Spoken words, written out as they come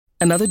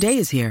Another day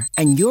is here,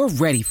 and you're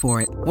ready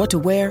for it. What to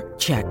wear?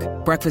 Check.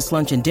 Breakfast,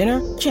 lunch, and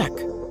dinner? Check.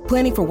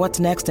 Planning for what's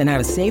next and how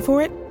to save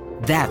for it?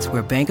 That's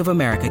where Bank of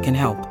America can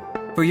help.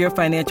 For your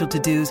financial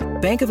to-dos,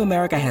 Bank of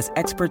America has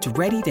experts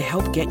ready to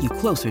help get you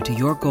closer to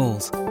your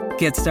goals.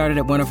 Get started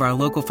at one of our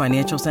local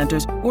financial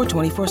centers or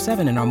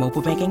 24/7 in our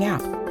mobile banking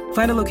app.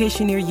 Find a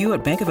location near you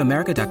at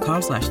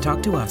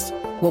bankofamerica.com/talktous.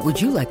 What would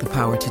you like the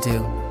power to do?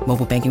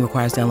 Mobile banking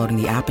requires downloading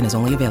the app and is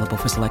only available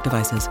for select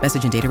devices.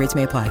 Message and data rates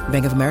may apply.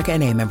 Bank of America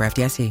N.A., member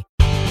FDIC.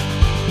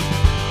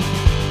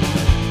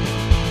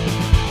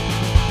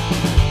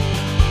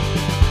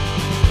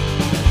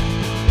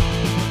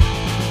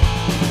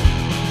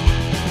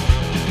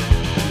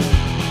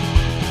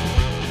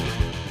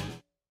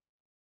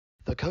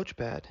 The Coach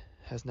Pad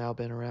has now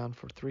been around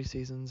for 3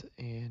 seasons,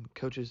 and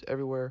coaches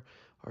everywhere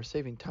are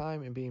saving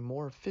time and being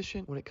more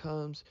efficient when it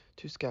comes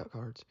to scout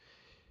cards.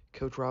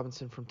 Coach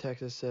Robinson from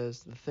Texas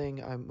says, "The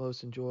thing I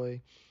most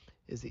enjoy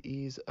is the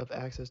ease of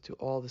access to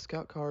all the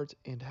scout cards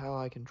and how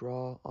I can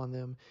draw on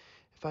them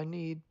if I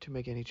need to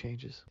make any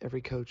changes.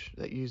 Every coach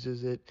that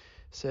uses it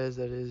says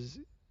that it is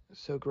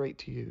so great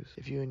to use.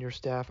 If you and your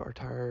staff are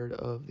tired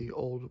of the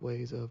old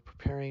ways of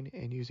preparing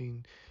and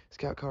using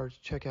scout cards,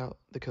 check out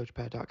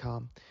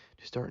thecoachpad.com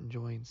to start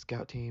enjoying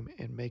Scout Team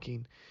and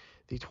making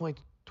the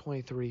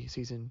 2023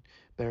 season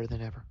better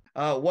than ever."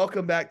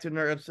 Welcome back to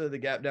another episode of the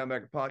Gap Down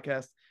Backer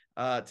podcast.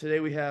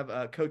 Today we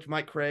have Coach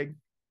Mike Craig.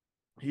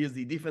 He is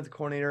the defensive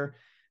coordinator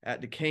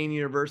at Duquesne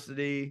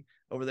University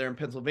over there in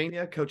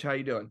Pennsylvania. Coach, how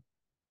you doing?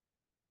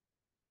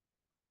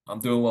 I'm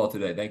doing well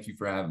today. Thank you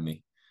for having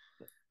me.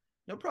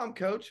 No problem,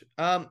 Coach.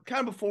 Kind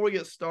of before we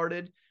get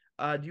started,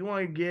 do you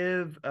want to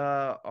give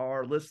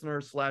our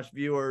listeners /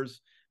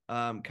 viewers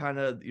kind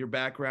of your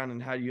background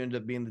and how you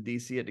ended up being the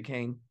DC at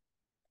Duquesne?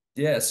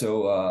 Yeah,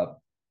 so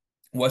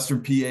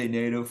Western PA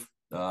native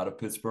out of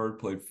Pittsburgh,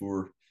 played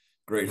for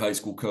great high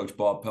school coach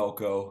Bob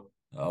Pelko.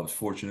 I was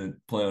fortunate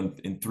playing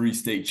in 3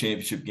 state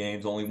championship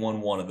games, only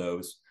won one of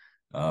those.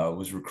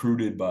 Was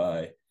recruited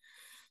by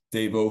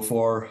Dave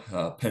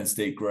Ofar, Penn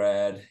State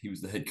grad. He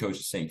was the head coach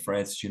at St.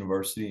 Francis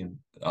University in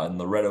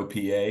Loretto,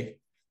 PA.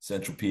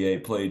 Central PA,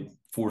 played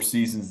 4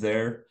 seasons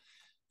there.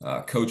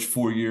 Coached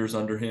 4 years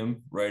under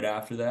him right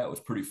after that. Was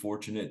pretty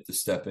fortunate to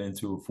step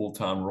into a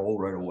full-time role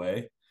right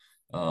away.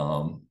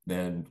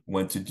 Then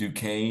went to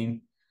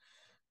Duquesne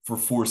for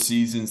 4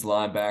 seasons,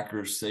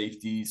 linebackers,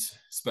 safeties,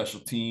 special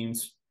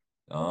teams.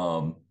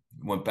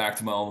 Went back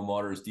to my alma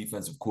mater as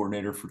defensive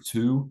coordinator for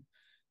 2.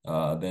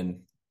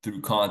 Then through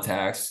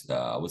contacts,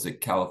 was at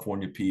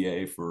California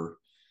PA for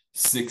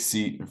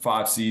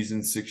 5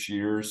 seasons, 6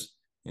 years.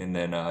 And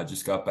then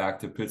just got back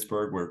to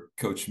Pittsburgh, where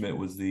Coach Schmidt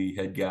was the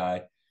head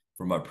guy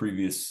for my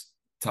previous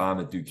time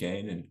at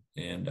Duquesne,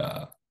 and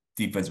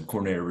defensive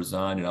coordinator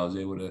resigned, and I was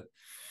able to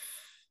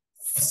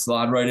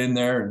slide right in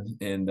there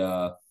and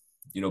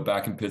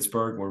back in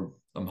Pittsburgh, where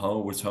I'm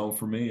home, was home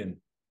for me,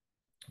 and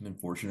I've been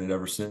fortunate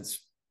ever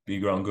since,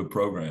 being around good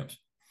programs.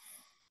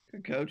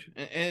 Good, Coach.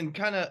 And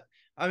kind of,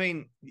 I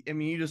mean,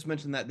 you just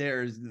mentioned that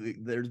there's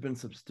been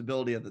some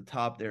stability at the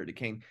top there at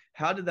Duquesne.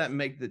 How did that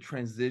make the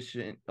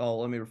transition? Oh,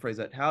 let me rephrase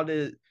that. How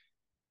did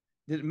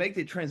it make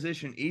the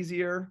transition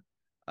easier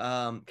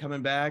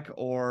coming back?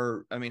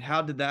 Or, I mean,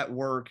 how did that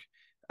work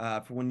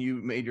for when you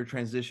made your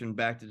transition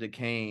back to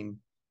Duquesne?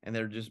 And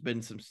there just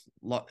been some,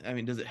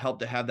 does it help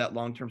to have that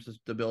long-term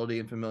stability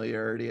and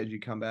familiarity as you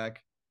come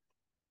back?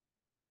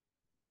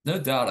 No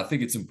doubt. I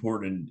think it's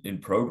important in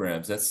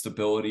programs. That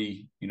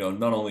stability,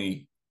 not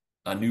only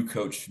I knew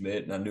Coach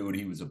Schmidt and I knew what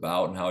he was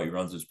about and how he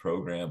runs his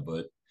program,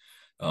 but,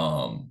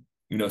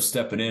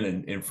 stepping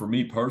in and for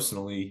me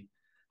personally,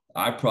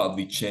 I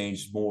probably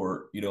changed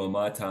more, in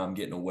my time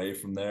getting away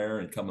from there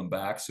and coming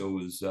back. So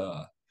it was,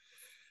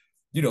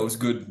 it was a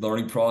good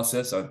learning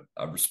process. I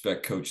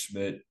respect Coach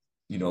Schmidt,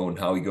 and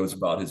how he goes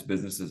about his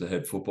business as a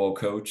head football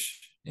coach.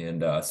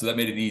 And so that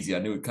made it easy. I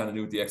knew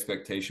what the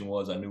expectation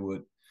was. I knew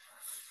what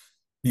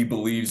he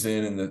believes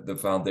in and the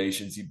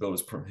foundations he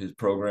built his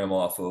program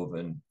off of.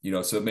 And,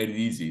 so it made it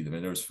easy. I mean,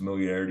 there was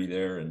familiarity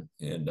there and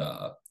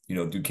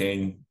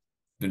Duquesne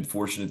been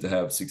fortunate to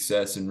have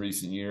success in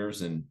recent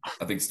years. And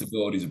I think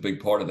stability is a big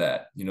part of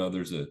that.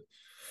 There's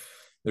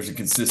a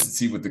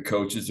consistency with the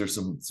coaches. There's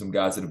some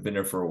guys that have been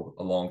there for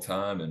a long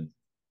time and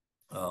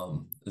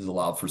has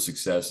allowed for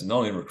success, and not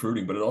only in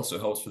recruiting, but it also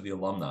helps for the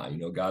alumni,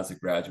 guys that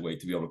graduate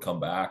to be able to come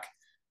back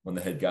when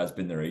the head guy's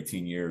been there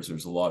 18 years.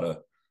 There's a lot of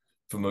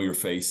familiar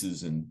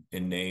faces and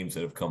names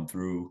that have come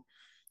through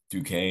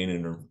Duquesne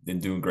and are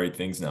doing great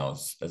things now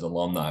as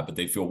alumni, but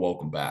they feel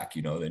welcome back.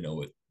 They know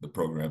what the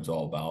program's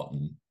all about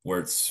and where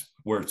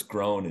it's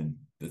grown. And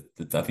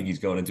I think he's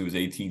going into his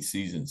 18th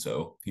season.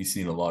 So he's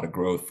seen a lot of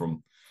growth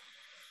from,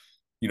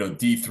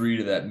 D3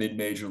 to that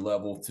mid-major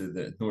level to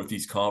the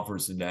Northeast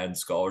Conference and adding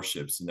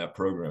scholarships in that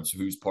program. So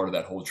who's part of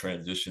that whole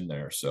transition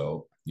there.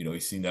 So,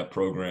 he's seen that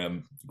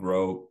program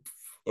grow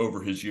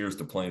over his years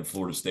to playing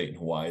Florida State and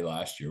Hawaii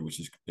last year,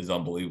 which is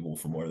unbelievable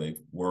from where they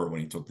were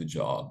when he took the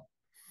job.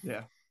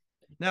 Yeah.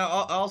 Now,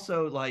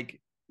 also,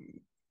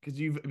 because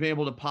you've been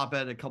able to pop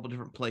at a couple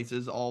different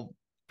places, all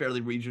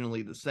fairly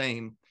regionally the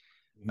same.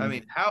 Mm-hmm. I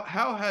mean,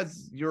 how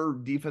has your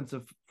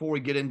defensive, before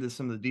we get into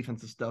some of the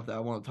defensive stuff that I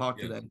want to talk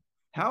today,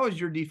 how has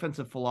your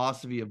defensive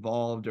philosophy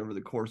evolved over the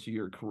course of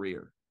your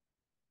career?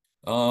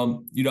 You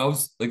know, I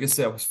was, like I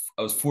said,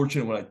 I was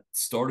fortunate when I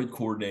started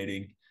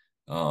coordinating.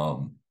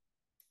 You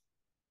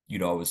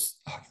know,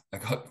 I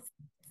got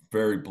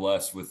very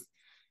blessed with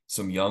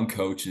some young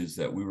coaches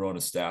that we were on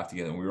a staff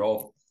together, and we were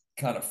all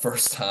kind of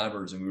first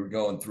timers, and we were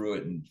going through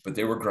it, but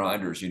they were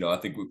grinders. You know, I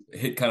think we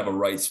hit kind of a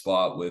right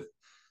spot with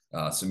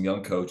some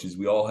young coaches.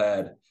 We all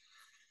had,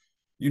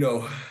 you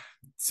know,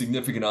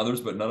 significant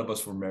others, but none of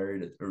us were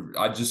married. Or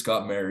I just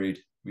got married.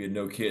 We had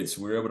no kids,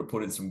 so we were able to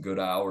put in some good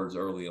hours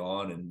early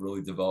on and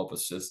really develop a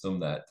system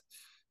that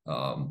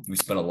we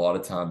spent a lot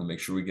of time to make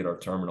sure we get our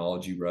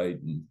terminology right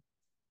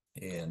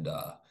and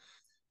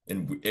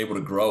able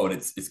to grow. And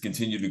it's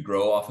continued to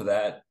grow off of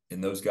that.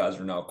 And those guys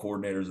are now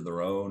coordinators of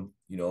their own,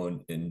 you know,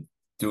 and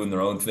doing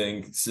their own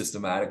thing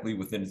systematically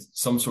within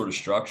some sort of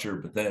structure.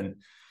 But then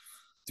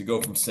to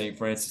go from St.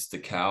 Francis to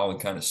Cal and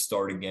kind of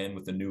start again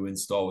with a new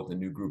install with a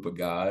new group of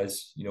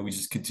guys, you know, we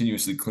just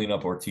continuously clean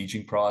up our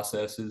teaching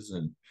processes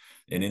and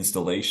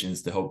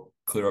installations to help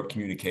clear up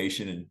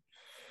communication and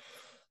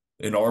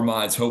in our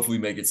minds, hopefully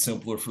make it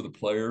simpler for the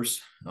players.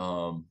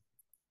 And,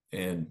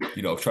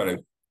 you know, try to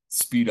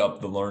speed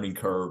up the learning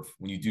curve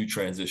when you do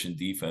transition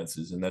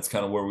defenses. And that's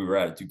kind of where we were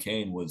at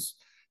Duquesne was,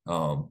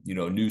 you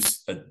know,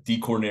 a D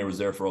coordinator was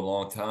there for a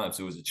long time.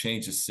 So it was a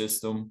change of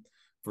system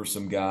for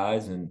some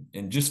guys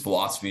and just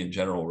philosophy in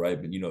general,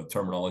 right? But, you know,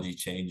 terminology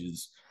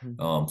changes.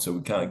 So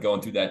we kind of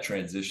going through that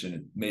transition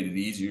and made it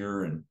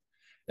easier. And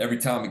every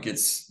time it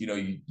gets, you know,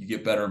 you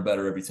get better and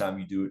better every time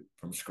you do it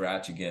from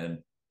scratch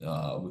again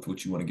with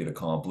what you want to get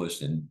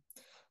accomplished and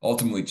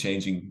ultimately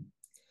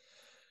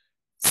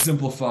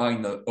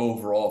simplifying the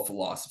overall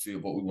philosophy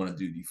of what we want to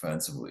do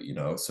defensively, you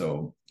know?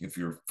 So if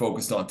you're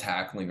focused on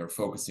tackling or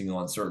focusing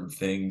on certain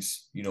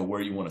things, you know,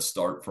 where you want to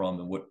start from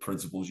and what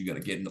principles you got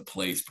to get into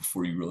place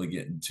before you really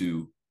get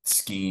into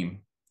scheme,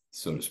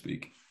 so to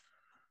speak.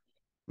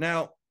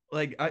 Now,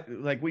 we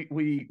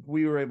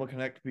were able to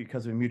connect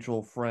because of a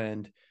mutual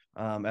friend.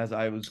 As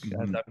I'm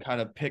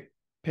kind of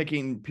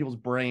picking people's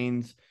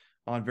brains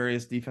on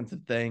various defensive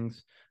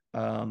things.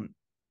 I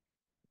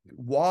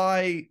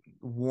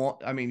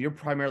mean, you're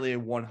primarily a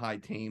one high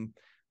team,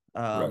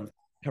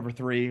 cover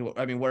three,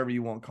 I mean, whatever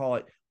you want to call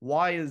it.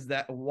 Why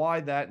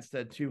that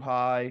instead of too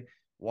high?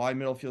 Why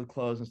middle field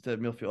closed instead of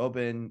middle field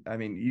open? I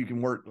mean, I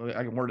can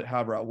word it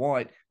however I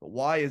want, but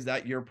why is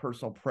that your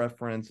personal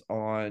preference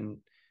on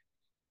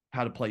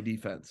how to play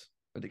defense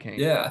at Duquesne?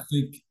 Yeah, I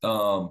think,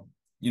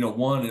 you know,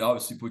 one, it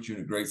obviously puts you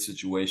in a great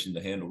situation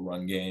to handle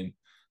run game,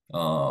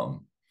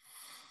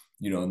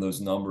 you know, in those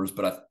numbers.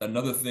 But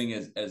another thing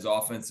is as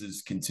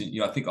offenses continue,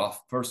 you know, I think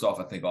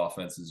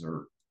offenses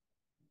are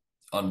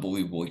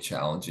unbelievably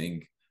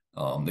challenging.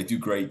 They do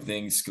great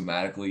things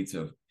schematically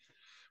to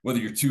whether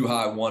you're too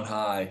high, one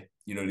high,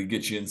 you know, to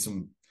get you in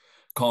some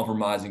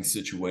compromising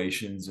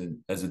situations and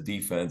as a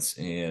defense.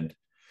 And,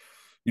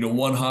 you know,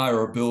 one high,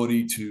 our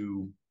ability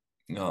to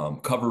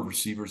cover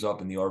receivers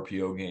up in the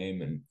RPO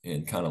game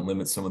and kind of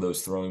limit some of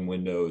those throwing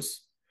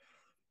windows.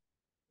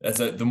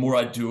 The more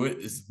I do it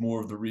is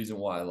more of the reason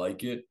why I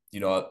like it.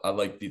 You know, I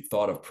like the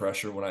thought of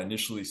pressure. When I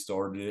initially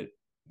started it,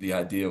 the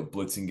idea of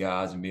blitzing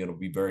guys and being able to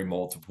be very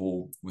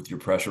multiple with your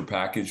pressure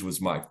package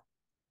was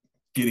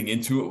getting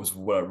into it was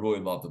what I really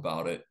loved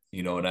about it.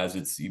 You know, and as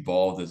it's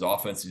evolved, as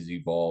offenses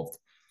evolved,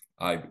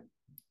 I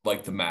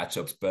like the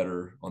matchups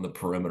better on the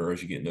perimeter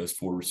as you get in those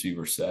 4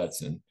 receiver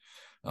sets. And,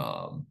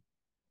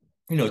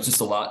 you know, it's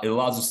just it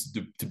allows us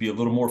to be a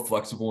little more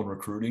flexible in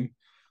recruiting,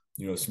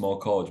 you know, small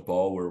college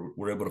ball where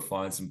we're able to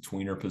find some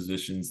tweener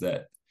positions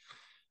that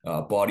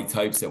body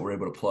types that we're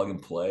able to plug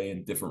and play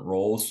in different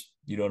roles,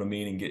 you know what I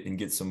mean? And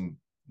get some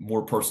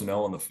more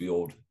personnel on the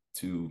field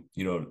to,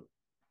 you know,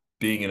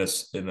 being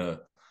in a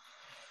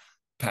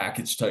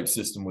package type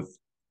system with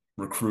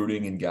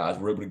recruiting and guys,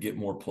 we're able to get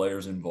more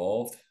players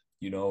involved,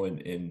 you know,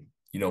 and,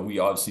 you know, we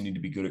obviously need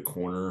to be good at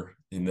corner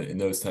in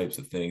those types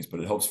of things, but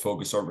it helps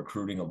focus our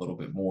recruiting a little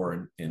bit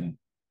more and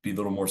be a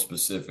little more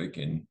specific.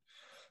 And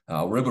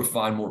we're able to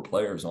find more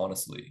players,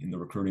 honestly, in the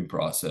recruiting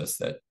process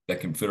that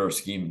can fit our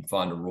scheme and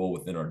find a role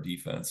within our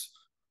defense.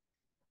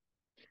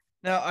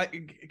 Now,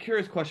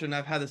 curious question.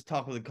 I've had this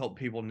talk with a couple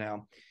people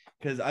now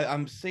because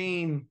I'm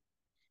seeing,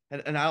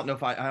 and I don't know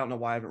why I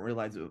haven't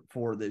realized it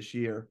before this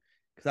year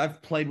because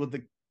I've played with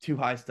the 2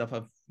 high stuff.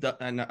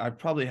 And I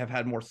probably have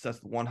had more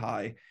success with 1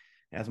 high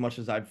as much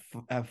as I've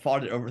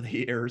fought it over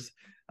the years.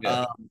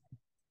 Yeah.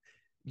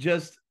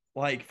 Just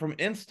like from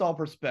install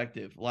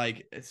perspective,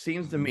 like it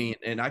seems to me,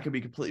 and I could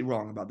be completely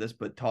wrong about this,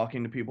 but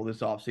talking to people this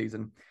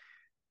offseason,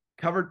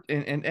 covered,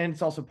 and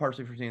it's also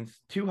partially for seeing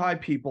 2 high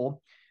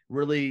people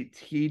really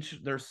teach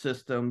their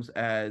systems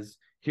as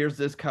here's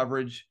this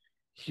coverage,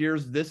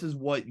 this is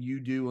what you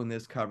do in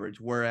this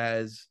coverage.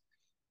 Whereas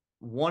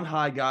 1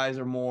 high guys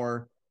are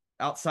more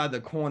outside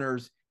the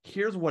corners.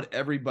 Here's what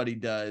everybody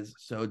does.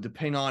 So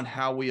depending on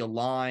how we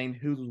align,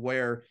 who's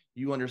where,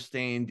 you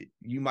understand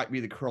you might be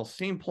the curl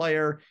seam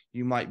player,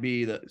 you might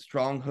be the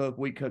strong hook,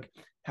 weak hook.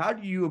 How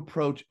do you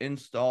approach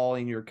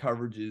installing your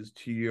coverages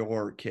to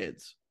your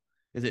kids?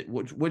 Is it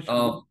which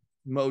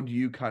mode do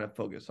you kind of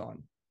focus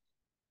on?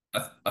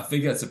 I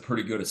think that's a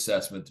pretty good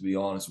assessment, to be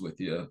honest with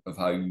you, of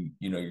how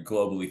you're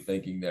globally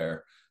thinking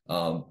there.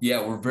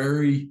 Yeah,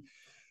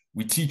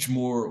 we teach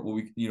more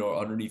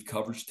underneath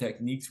coverage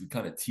techniques. We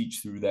kind of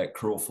teach through that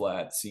curl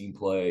flat, seam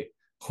play,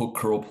 hook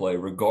curl play,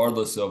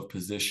 regardless of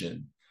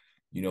position.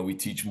 We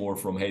teach more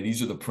from, hey,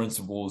 these are the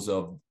principles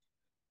of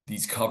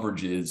these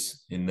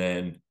coverages, and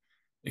then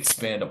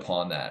expand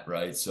upon that,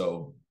 right?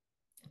 So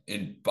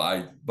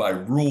by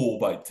rule,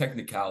 by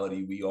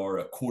technicality, we are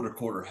a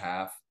quarter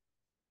half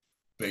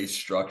base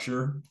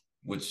structure,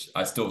 which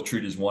I still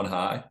treat as one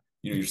high.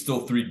 You're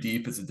still three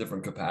deep. It's a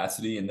different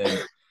capacity. And then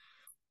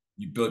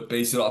you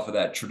base it off of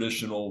that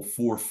traditional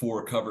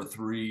 4-4 cover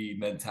three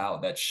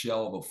mentality, that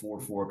shell of a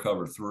 4-4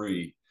 cover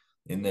three.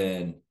 And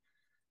then,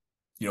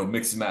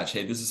 mix and match.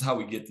 Hey, this is how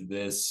we get to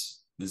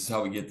this. This is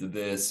how we get to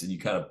this. And you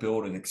kind of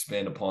build and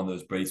expand upon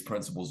those base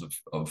principles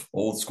of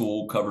old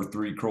school cover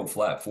three, curl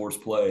flat, force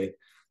play,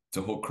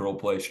 to hook curl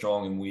play,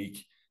 strong and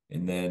weak.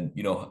 And then,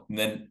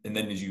 and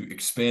then as you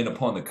expand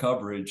upon the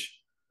coverage,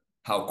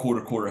 how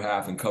quarter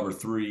half and cover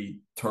three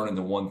turn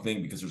into one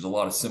thing, because there's a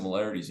lot of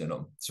similarities in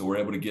them. So we're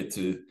able to get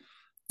to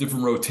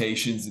different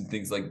rotations and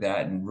things like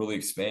that and really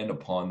expand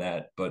upon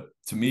that. But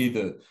to me,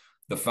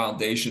 the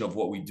foundation of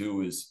what we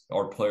do is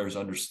our players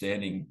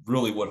understanding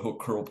really what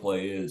hook curl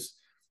play is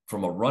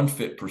from a run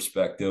fit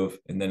perspective,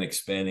 and then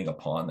expanding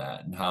upon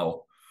that, and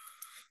how,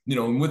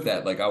 and with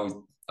that, like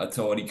I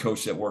tell any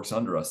coach that works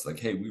under us, like,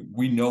 hey,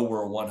 we know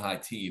we're a one high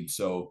team.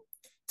 So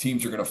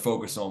teams are going to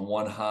focus on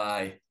one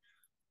high,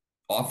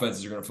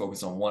 offenses are going to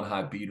focus on one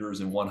high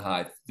beaters and one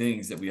high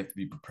things that we have to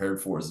be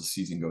prepared for as the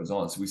season goes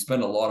on. So we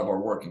spend a lot of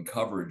our work in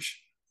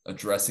coverage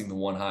addressing the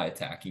one high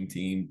attacking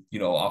team,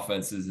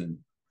 offenses, and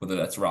whether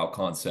that's route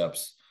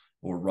concepts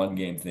or run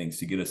game things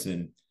to get us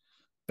in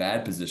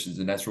bad positions.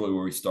 And that's really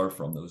where we start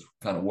from, those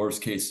kind of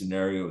worst case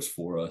scenarios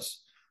for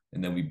us.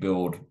 And then we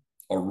build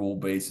our rule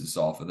basis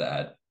off of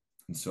that,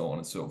 and so on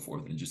and so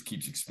forth. And it just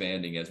keeps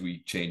expanding as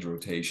we change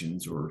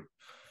rotations or,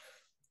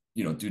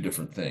 do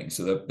different things.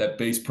 So that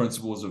base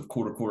principles of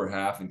quarter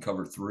half and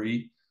cover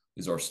three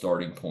is our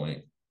starting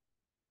point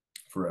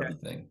for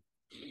everything.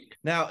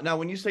 Now,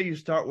 when you say you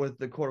start with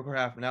the quarter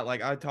half, now,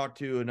 like, I talked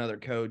to another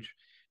coach,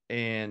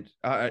 and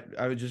I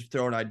was just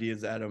throwing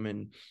ideas at him,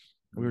 and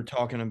we were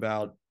talking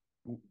about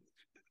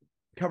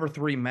cover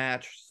three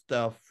match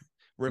stuff,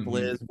 ripple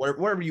is,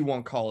 whatever you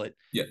want to call it.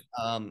 Yeah.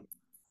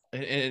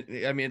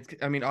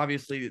 And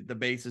obviously the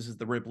basis is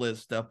the rip Liz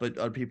stuff, but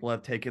other people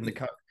have taken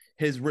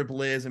his rip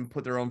Liz and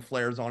put their own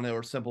flares on it,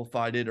 or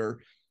simplified it,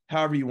 or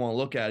however you want to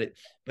look at it.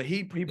 But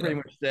he pretty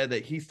much said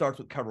that he starts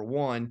with cover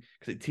one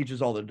because it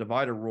teaches all the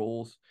divider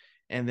rules,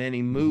 and then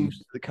he moves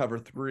to the cover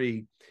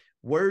three.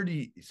 Do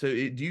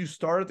you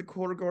start at the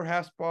quarter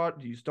half spot?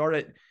 Do you start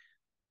at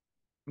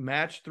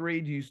match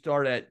three? Do you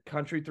start at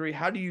country three?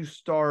 How do you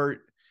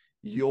start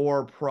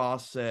your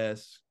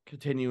process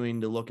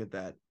continuing to look at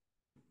that?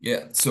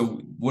 Yeah. So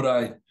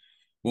what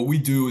we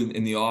do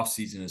in the off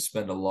season is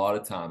spend a lot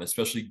of time,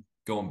 especially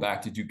going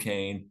back to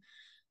Duquesne,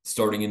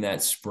 starting in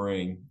that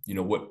spring,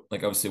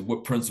 like I would say,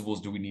 what principles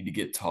do we need to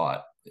get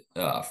taught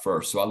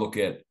first? So I look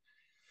at,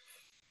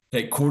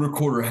 hey,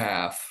 quarter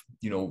half,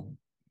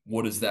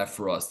 what is that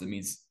for us? That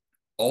means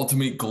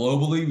ultimately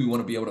globally, we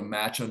want to be able to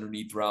match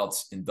underneath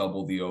routes and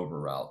double the over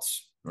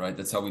routes, right?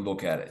 That's how we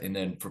look at it. And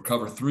then for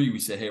cover three, we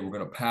say, hey, we're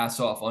going to pass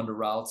off under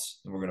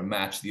routes and we're going to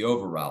match the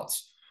over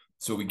routes.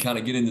 So we kind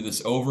of get into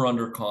this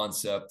over-under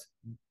concept,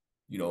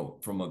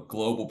 from a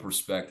global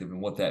perspective and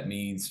what that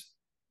means.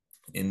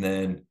 And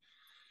then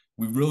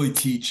we really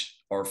teach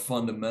our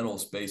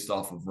fundamentals based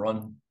off of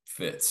run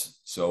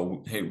fits.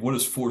 So, hey, what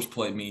does force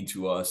play mean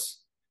to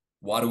us?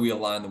 Why do we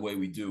align the way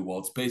we do? Well,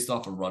 it's based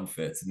off of run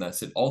fits. And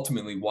that's it.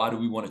 Ultimately, why do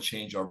we want to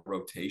change our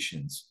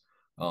rotations?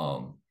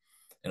 And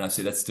I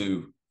say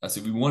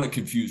we want to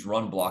confuse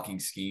run blocking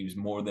schemes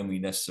more than we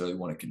necessarily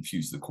want to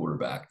confuse the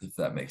quarterback, if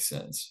that makes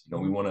sense.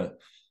 We want to,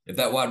 if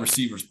that wide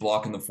receiver is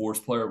blocking the force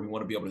player, we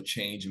want to be able to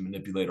change and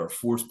manipulate our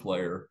force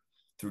player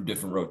through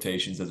different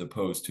rotations, as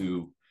opposed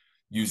to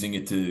using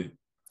it to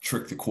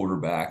trick the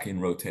quarterback in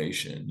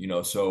rotation.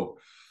 So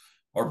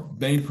our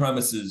main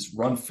premise is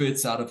run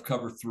fits out of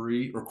cover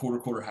three or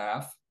quarter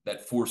half.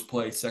 That force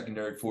play,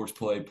 secondary force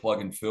play, plug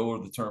and fill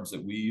are the terms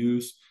that we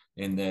use,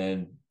 and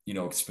then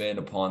expand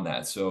upon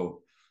that.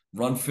 So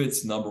run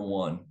fits, number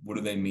one, what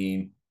do they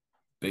mean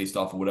based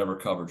off of whatever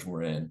coverage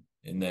we're in?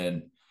 And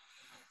then,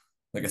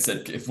 like I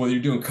said, whether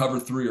you're doing cover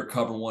three or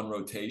cover one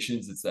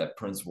rotations, it's that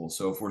principle.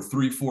 So if we're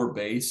 3-4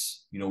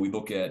 base, we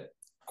look at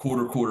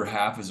quarter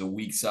half as a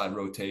weak side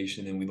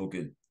rotation, and we look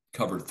at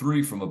cover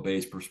three from a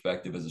base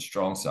perspective as a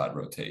strong side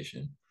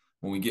rotation.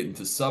 When we get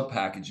into sub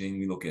packaging,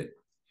 we look at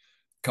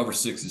cover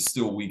six is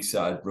still weak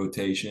side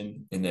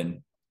rotation, and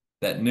then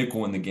that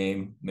nickel in the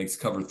game makes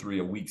cover three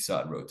a weak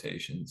side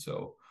rotation.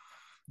 So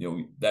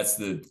that's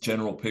the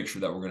general picture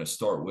that we're going to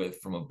start with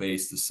from a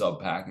base to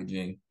sub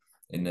packaging,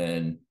 and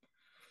then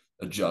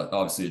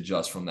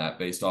adjust from that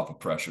based off of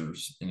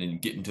pressures, and then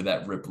get into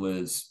that rip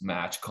Liz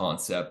match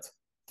concept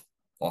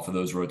off of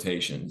those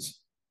rotations.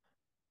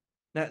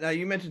 Now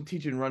you mentioned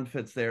teaching run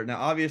fits there.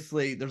 Now,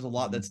 obviously, there's a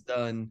lot that's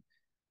done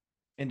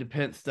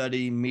independent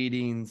study,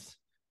 meetings,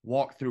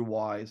 walkthrough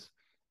wise,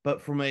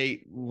 but from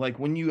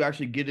when you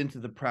actually get into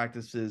the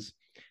practices,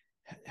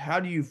 how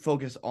do you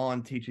focus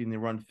on teaching the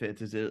run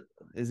fits? Is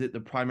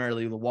it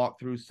primarily the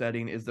walkthrough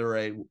setting? Is there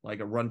a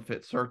run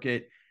fit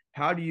circuit?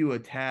 How do you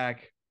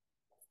attack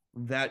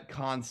that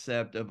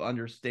concept of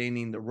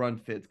understanding the run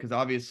fits? Because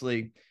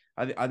obviously,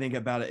 I think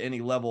about at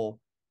any level,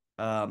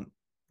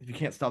 if you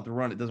can't stop the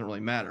run, it doesn't really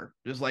matter.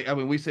 Just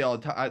we say all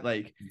the time,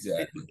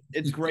 exactly.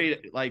 It's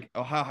great. Like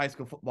Ohio high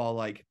school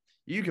football,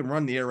 you can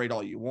run the air raid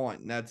all you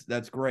want, and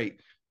that's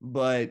great.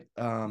 But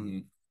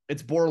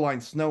it's borderline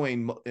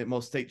snowing at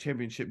most state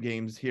championship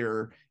games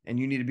here, and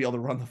you need to be able to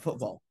run the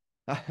football.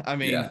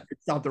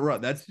 Stop the run.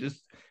 That's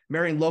just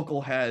Marion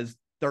Local has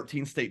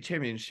 13 state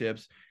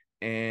championships,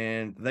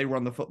 and they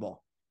run the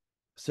football.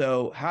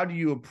 So how do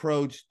you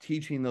approach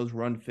teaching those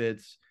run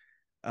fits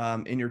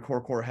in your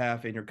core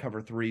half and your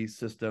cover 3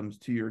 systems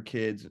to your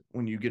kids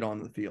when you get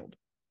on the field?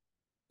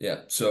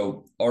 Yeah.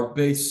 So our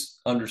base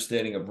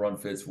understanding of run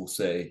fits will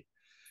say,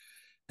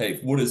 hey,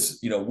 what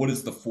is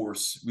the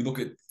force? We look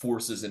at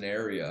force as an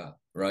area,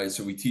 right?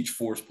 So we teach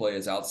force play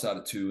as outside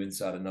of 2,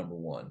 inside of number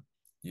 1,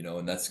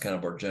 and that's kind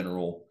of our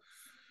general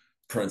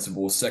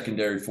principle.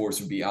 Secondary force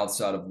would be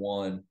outside of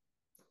 1.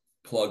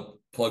 Plug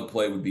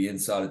play would be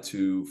inside of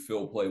 2.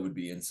 Fill play would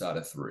be inside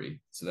of 3.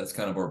 So that's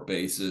kind of our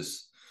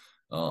basis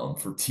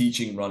for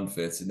teaching run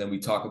fits. And then we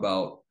talk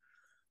about,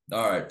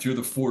 all right, if you're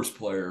the force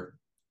player,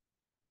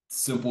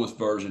 simplest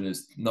version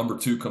is number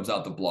 2 comes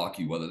out to block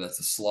you, whether that's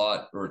a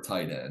slot or a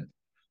tight end,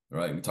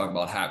 right? We talk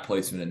about hat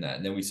placement in that.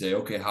 And then we say,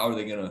 okay, how are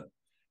they going to,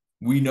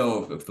 we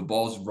know if the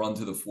ball's run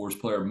to the force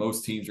player,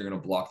 most teams are going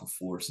to block the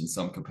force in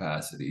some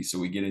capacity. So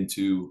we get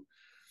into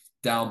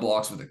down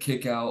blocks with a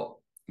kick out.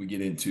 We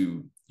get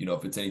into,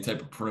 if it's any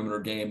type of perimeter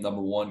game,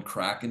 number 1,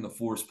 cracking the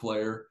force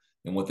player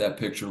and what that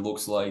picture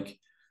looks like.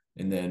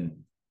 And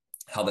then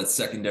how that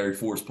secondary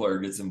force player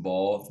gets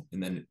involved.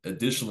 And then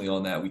additionally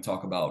on that, we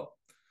talk about,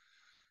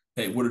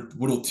 hey,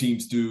 what'll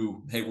teams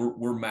do? Hey,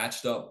 we're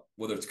matched up,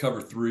 whether it's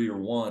cover 3 or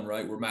 1,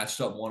 right? We're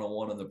matched up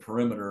 1-on-1 on the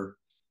perimeter.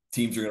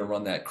 Teams are going to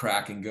run that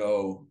crack and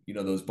go,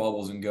 those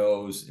bubbles and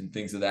goes and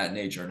things of that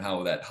nature, and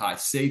how that high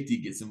safety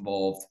gets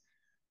involved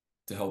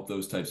to help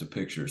those types of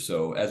pictures.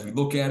 So as we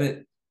look at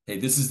it, hey,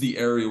 this is the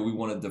area we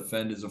want to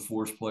defend as a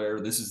force player.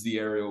 This is the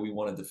area we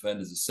want to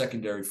defend as a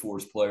secondary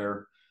force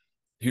player.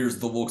 Here's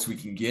the looks we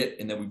can get.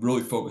 And then we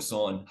really focus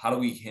on how do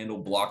we handle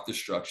block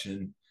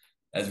destruction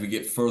as we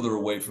get further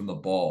away from the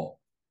ball.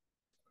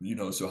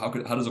 So how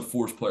does a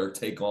force player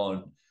take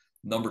on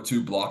number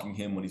 2 blocking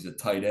him when he's a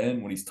tight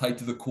end, when he's tight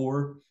to the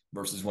core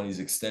versus when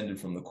he's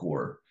extended from the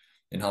core,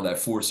 and how that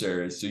force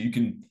area is. So you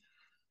can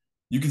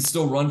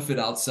still run fit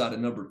outside of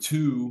number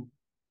 2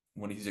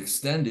 when he's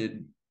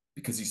extended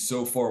because he's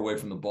so far away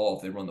from the ball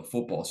if they run the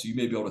football. So you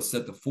may be able to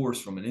set the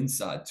force from an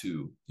inside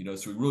 2,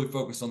 so we really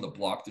focus on the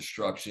block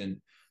destruction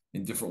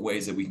in different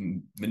ways that we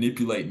can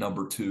manipulate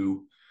number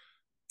 2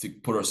 to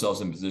put ourselves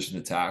in position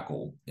to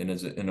tackle. And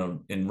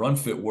in run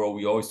fit world,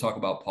 we always talk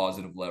about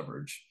positive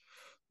leverage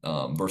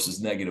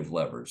versus negative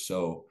leverage.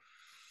 So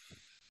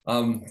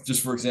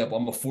just for example,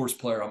 I'm a force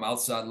player. I'm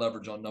outside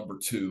leverage on number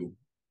 2,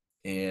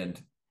 and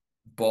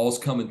ball's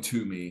coming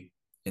to me,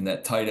 and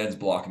that tight end's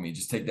blocking me.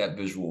 Just take that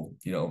visual,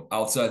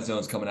 outside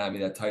zone's coming at me,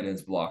 that tight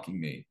end's blocking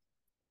me.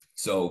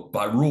 So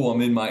by rule,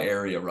 I'm in my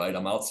area, right?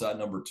 I'm outside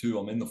number 2.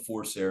 I'm in the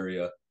force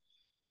area.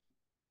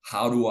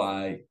 How do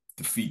I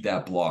defeat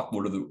that block?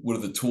 What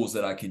are the tools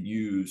that I can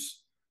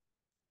use?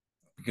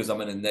 Because I'm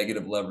in a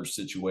negative leverage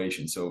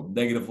situation. So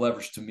negative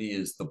leverage to me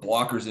is the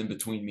blocker's in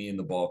between me and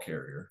the ball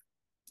carrier,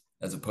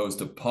 as opposed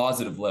to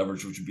positive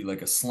leverage, which would be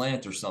like a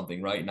slant or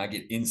something, right? And I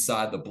get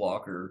inside the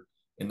blocker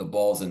and the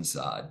ball's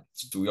inside.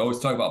 So we always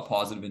talk about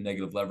positive and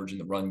negative leverage in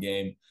the run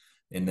game,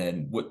 and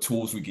then what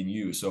tools we can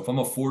use. So if I'm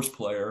a force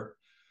player,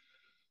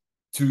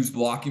 2's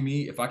blocking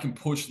me, if I can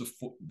push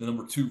the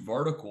number 2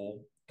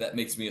 vertical, that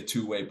makes me a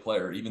 2-way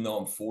player, even though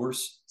I'm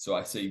force. So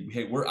I say,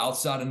 hey, we're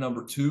outside of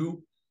number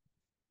 2.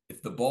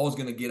 If the ball is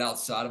going to get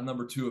outside of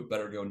number 2, it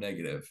better go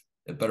negative.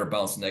 It better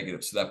bounce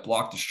negative. So that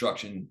block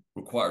destruction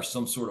requires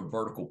some sort of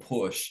vertical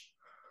push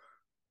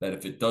that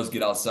if it does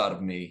get outside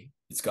of me,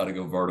 it's got to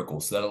go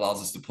vertical. So that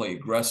allows us to play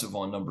aggressive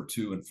on number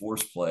 2 and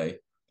force play,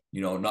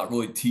 not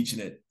really teaching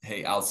it,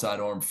 hey, outside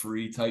arm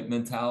free type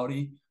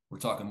mentality. We're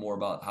talking more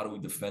about how do we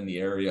defend the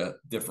area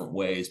different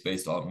ways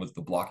based on what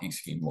the blocking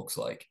scheme looks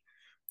like.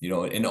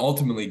 And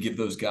ultimately give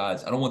those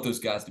guys, I don't want those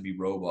guys to be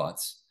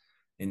robots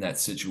in that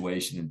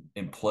situation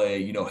and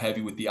play,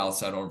 heavy with the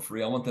outside arm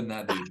free. I want them to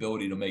have the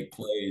ability to make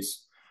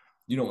plays.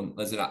 I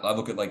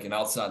look at like an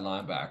outside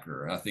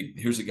linebacker. I think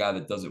here's a guy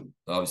that does it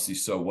obviously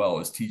so well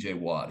is TJ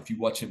Watt. If you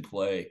watch him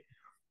play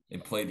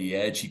and play the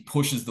edge, he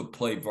pushes the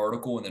play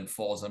vertical and then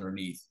falls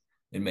underneath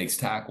and makes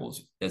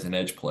tackles as an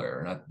edge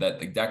player.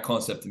 And that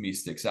concept to me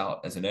sticks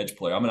out as an edge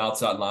player. I'm an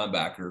outside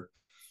linebacker.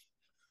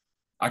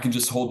 I can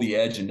just hold the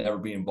edge and never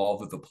be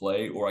involved with the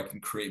play, or I can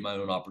create my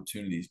own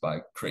opportunities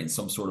by creating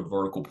some sort of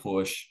vertical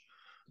push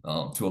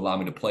to allow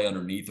me to play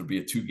underneath or be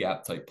a two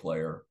gap type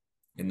player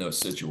in those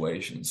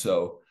situations.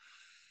 So,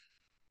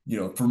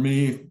 for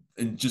me,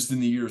 and just in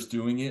the years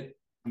doing it,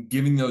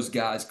 giving those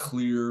guys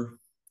clear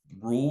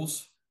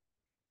rules,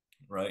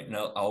 right?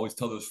 Now, I always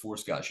tell those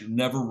force guys, you're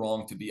never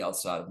wrong to be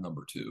outside of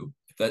number two.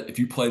 If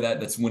you play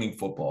that's winning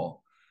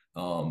football.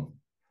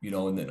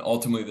 And then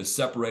ultimately the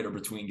separator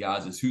between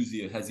guys is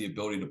has the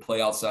ability to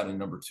play outside of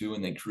number two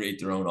and then create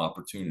their own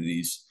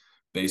opportunities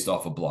based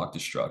off of block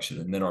destruction.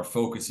 And then our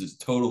focus is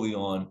totally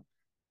on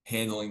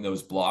handling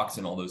those blocks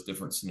in all those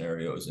different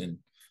scenarios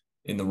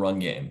in the run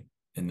game.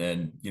 And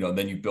then,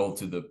 then you build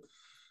to the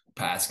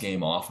pass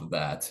game off of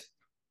that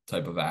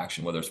type of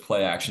action, whether it's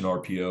play action,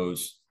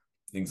 RPOs,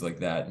 things like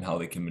that, and how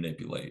they can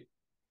manipulate.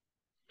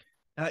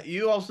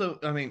 You also,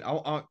 I'm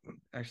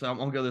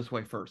gonna go this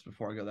way first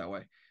before I go that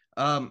way.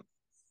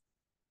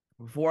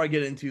 Before I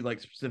get into like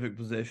specific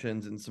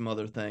positions and some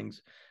other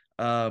things,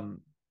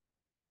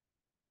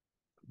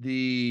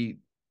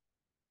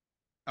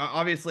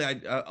 obviously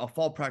a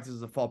fall practice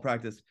is a fall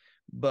practice,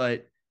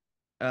 but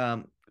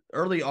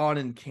early on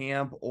in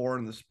camp or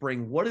in the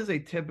spring, what does a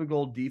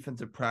typical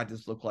defensive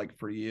practice look like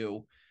for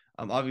you?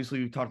 Obviously,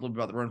 we've talked a little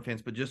bit about the run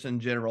fence, but just in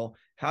general,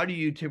 how do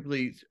you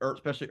typically,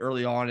 especially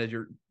early on, as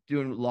you're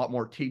doing a lot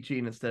more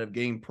teaching instead of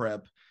game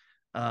prep,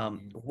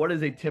 what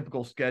does a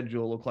typical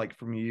schedule look like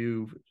from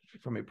you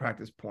from a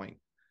practice point?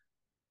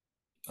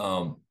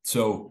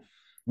 So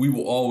we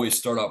will always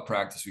start out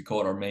practice. We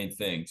call it our main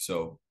thing.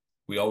 So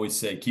we always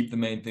say, keep the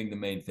main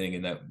thing.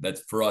 And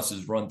that's for us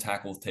is run,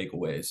 tackle,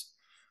 takeaways.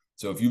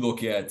 So if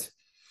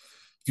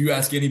you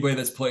ask anybody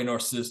that's played in our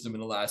system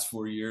in the last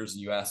 4 years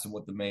and you ask them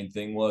what the main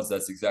thing was,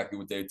 that's exactly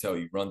what they tell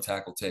you: run,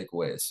 tackle,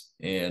 takeaways.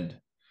 And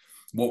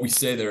what we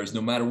say there is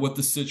no matter what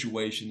the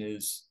situation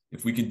is,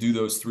 if we can do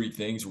those three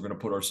things, we're going to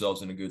put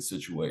ourselves in a good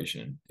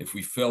situation. If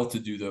we fail to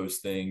do those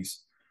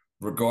things,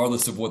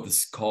 regardless of what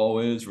this call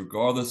is,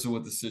 regardless of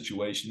what the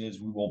situation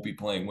is, we won't be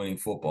playing winning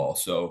football.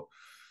 So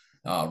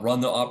run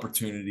the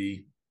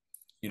opportunity,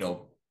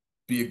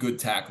 be a good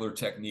tackler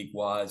technique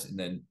wise. And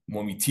then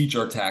when we teach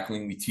our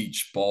tackling, we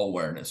teach ball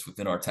awareness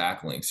within our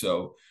tackling.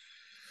 So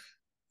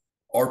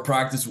our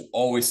practice will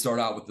always start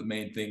out with the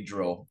main thing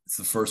drill. It's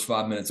the first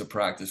 5 minutes of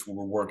practice where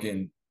we're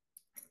working.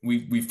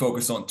 We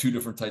focus on two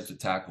different types of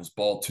tackles: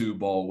 ball to,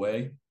 ball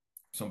away.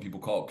 Some people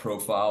call it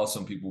profile.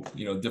 Some people,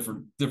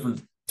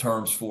 different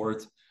terms for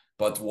it.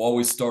 But we'll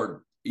always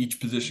start, each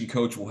position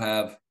coach will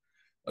have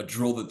a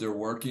drill that they're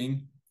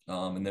working.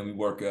 And then we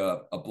work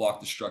a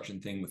block destruction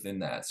thing within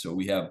that. So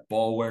we have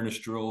ball awareness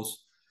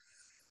drills.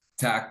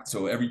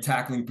 So every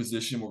tackling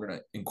position, we're going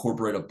to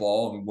incorporate a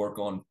ball and we work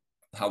on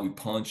how we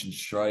punch and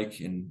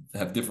strike and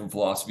have different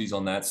philosophies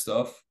on that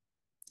stuff.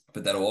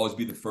 But that'll always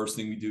be the first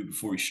thing we do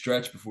before we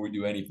stretch, before we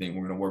do anything.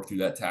 We're going to work through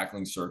that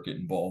tackling circuit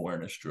and ball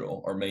awareness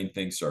drill, our main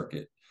thing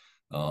circuit,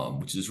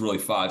 which is really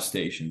 5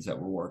 stations that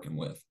we're working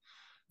with.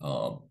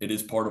 It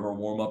is part of our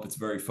warm-up. It's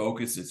very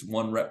focused. It's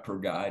 1 rep per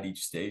guy at each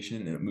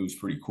station, and it moves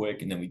pretty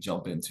quick. And then we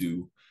jump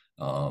into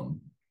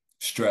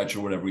stretch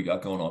or whatever we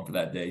got going on for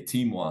that day,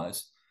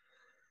 team-wise.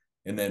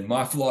 And then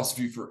my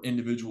philosophy for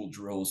individual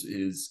drills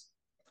is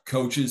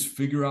coaches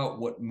figure out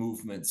what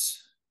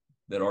movements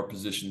that our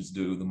positions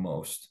do the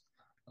most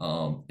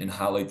and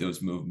highlight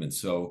those movements.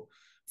 So,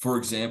 for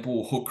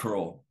example, hook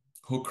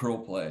curl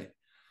play.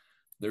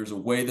 There's a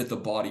way that the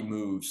body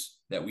moves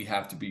that we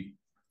have to be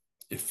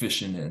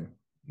efficient in.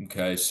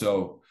 Okay,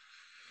 so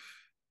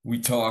we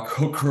talk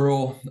hook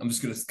curl. I'm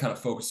just going to kind of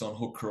focus on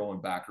hook curl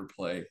and backer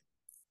play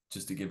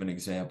just to give an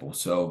example.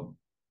 So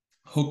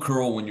hook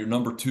curl, when your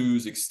number 2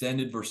 is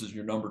extended versus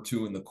your number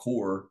 2 in the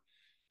core,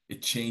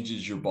 it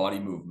changes your body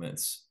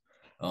movements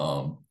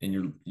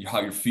and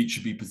how your feet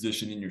should be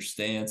positioned in your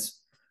stance.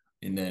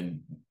 And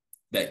then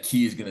that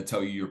key is going to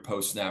tell you your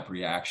post-snap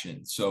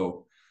reaction.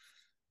 So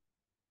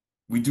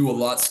we do a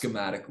lot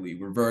schematically.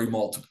 We're very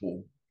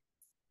multiple.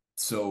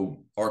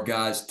 So our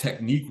guys,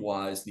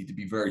 technique-wise, need to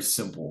be very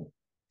simple,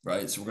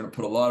 right? So we're going to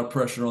put a lot of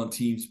pressure on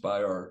teams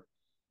by our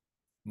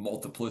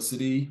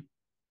multiplicity,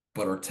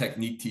 but our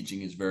technique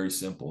teaching is very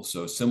simple.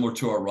 So similar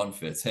to our run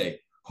fits. Hey,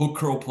 hook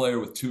curl player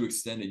with 2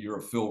 extended, you're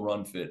a fill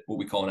run fit, what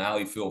we call an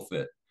alley fill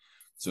fit.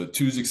 So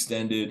 2's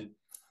extended,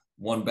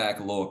 1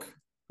 back look.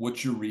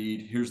 What's your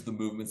read? Here's the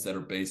movements that are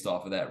based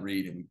off of that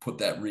read. And we put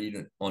that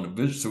read on a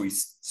visual. So we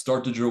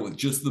start to drill with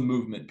just the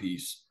movement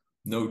piece,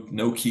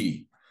 no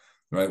key.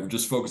 Right, we're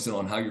just focusing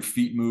on how your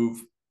feet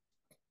move.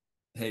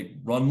 Hey,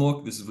 run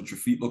look, this is what your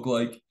feet look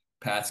like.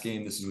 Pass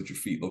game, this is what your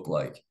feet look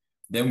like.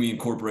 Then we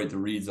incorporate the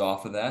reads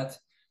off of that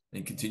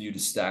and continue to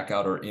stack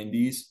out our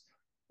indies.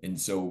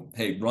 And so,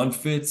 hey, run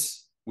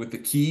fits with the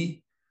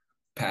key,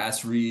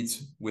 pass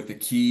reads with a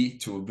key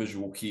to a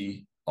visual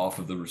key off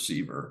of the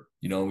receiver.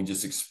 We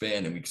just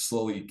expand and we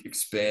slowly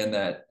expand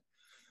that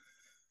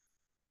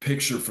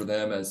picture for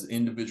them as the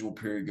individual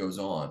period goes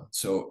on.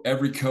 So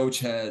every coach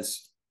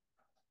has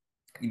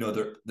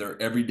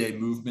they're everyday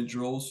movement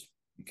drills.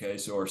 Okay,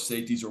 so our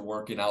safeties are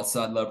working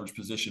outside leverage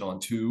position on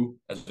 2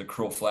 as a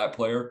curl flat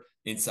player.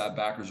 Inside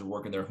backers are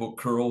working their hook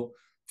curl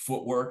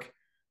footwork,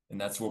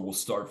 and that's where we'll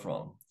start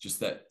from. Just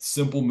that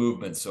simple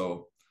movement.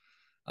 So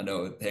I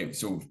know, hey,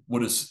 so what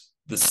does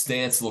the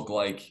stance look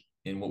like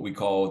in what we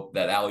call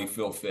that alley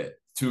fill fit?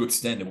 2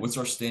 extended. What's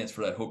our stance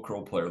for that hook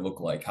curl player look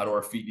like? How do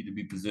our feet need to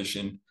be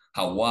positioned?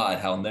 How wide?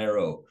 How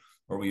narrow?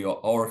 Are we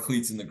all our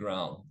cleats in the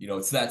ground?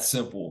 It's that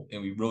simple,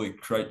 and we really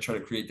try to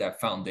create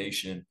that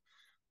foundation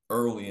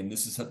early. And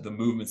this is the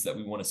movements that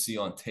we want to see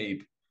on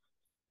tape,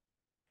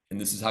 and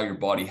this is how your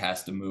body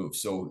has to move.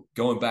 So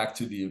going back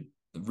to the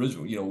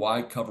original,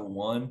 why cover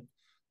 1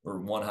 or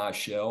 1 high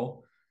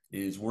shell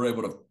is we're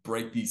able to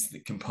break these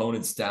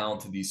components down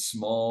to these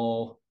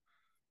small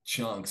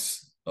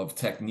chunks of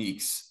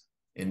techniques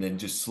and then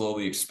just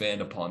slowly expand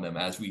upon them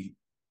as we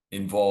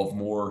involve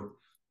more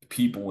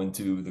people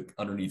into the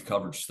underneath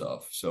coverage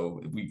stuff.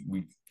 So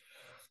we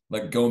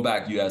like going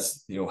back, you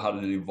asked, how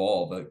did it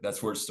evolve? Like,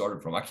 that's where it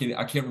started from. I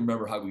can't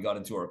remember how we got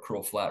into our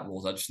curl flat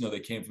rules. I just know they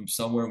came from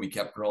somewhere and we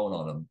kept growing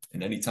on them.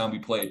 And anytime we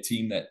play a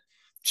team that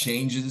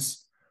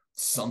changes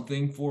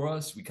something for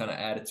us, we kind of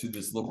add it to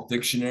this little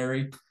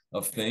dictionary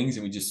of things,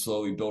 and we just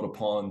slowly build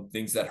upon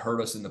things that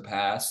hurt us in the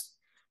past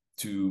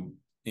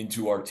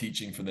into our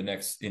teaching for the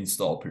next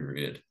install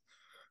period.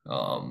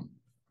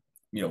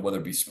 Whether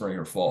it be spring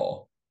or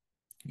fall.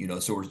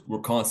 So we're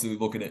constantly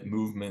looking at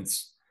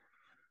movements.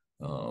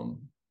 What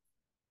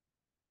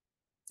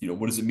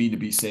does it mean to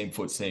be same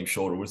foot, same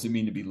shoulder? What does it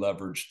mean to be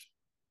leveraged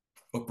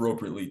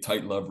appropriately,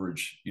 tight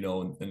leverage,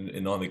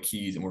 and on the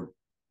keys?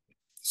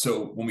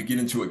 So when we get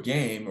into a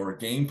game or a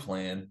game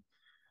plan,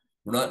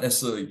 we're not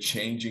necessarily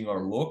changing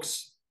our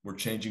looks. We're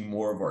changing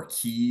more of our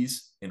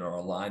keys and our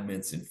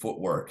alignments and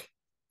footwork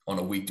on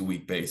a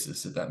week-to-week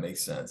basis, if that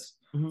makes sense,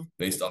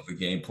 based off a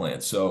game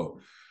plan. So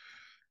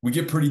we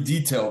get pretty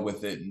detailed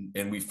with it,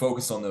 and we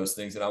focus on those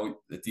things. And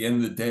at the end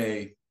of the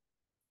day,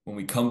 when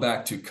we come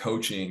back to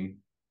coaching,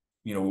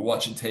 we're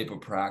watching tape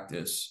of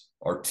practice.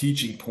 Our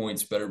teaching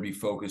points better be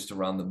focused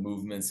around the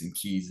movements and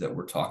keys that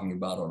we're talking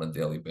about on a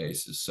daily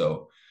basis.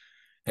 So,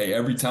 hey,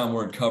 every time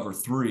we're in cover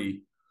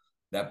 3,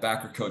 that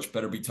backer coach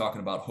better be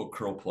talking about hook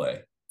curl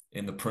play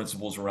and the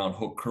principles around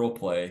hook curl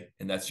play.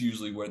 And that's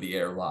usually where the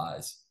air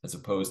lies, as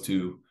opposed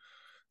to,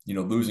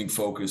 losing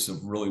focus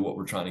of really what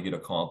we're trying to get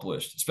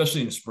accomplished,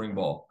 especially in the spring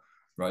ball,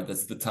 right?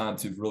 That's the time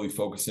to really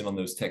focus in on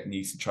those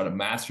techniques and try to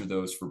master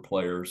those for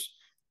players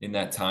in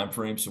that time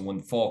frame. So when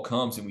fall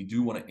comes and we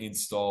do want to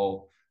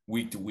install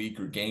week to week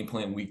or game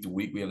plan week to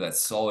week, we have that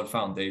solid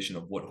foundation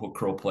of what hook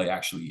curl play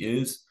actually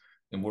is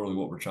and really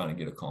what we're trying to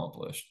get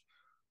accomplished.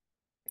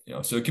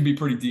 So it can be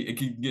it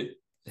can get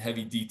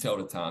heavy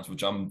detailed at times,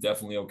 which I'm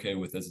definitely okay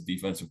with as a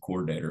defensive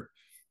coordinator.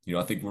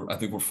 I think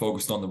we're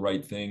focused on the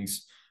right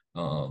things.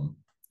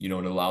 It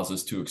allows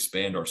us to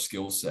expand our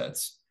skill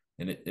sets,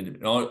 and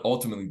it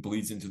ultimately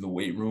bleeds into the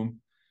weight room,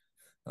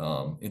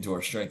 into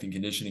our strength and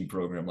conditioning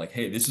program. Like,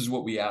 hey, this is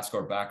what we ask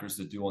our backers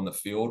to do on the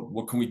field.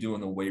 What can we do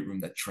in the weight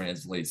room that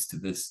translates to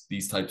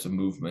these types of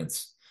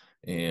movements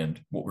and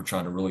what we're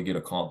trying to really get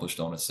accomplished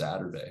on a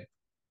Saturday?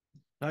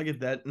 I get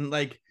that. And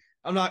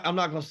I'm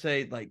not going to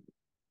say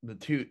the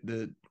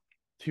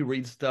two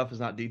read stuff is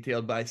not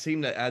detailed, but I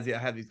seem that as I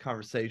have these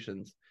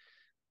conversations,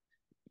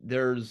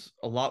 there's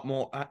a lot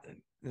more.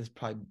 This is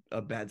probably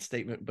a bad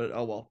statement, but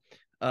oh well.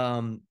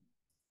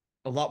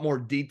 A lot more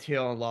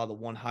detail on a lot of the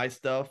 1 high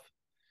stuff,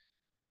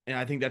 and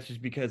I think that's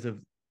just because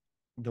of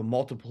the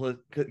multiple.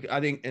 I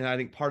think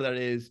part of that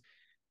is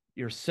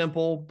you're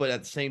simple, but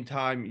at the same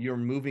time you're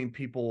moving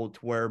people to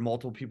where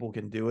multiple people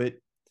can do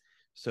it.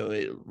 So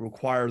it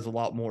requires a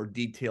lot more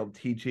detailed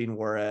teaching,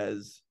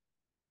 whereas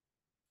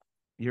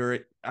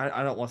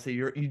I don't want to say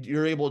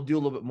you're able to do a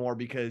little bit more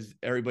because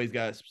everybody's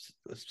got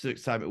a specific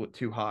assignment with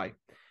 2 high.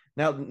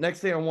 Now, the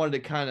next thing I wanted to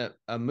kind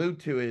of move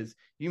to is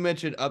you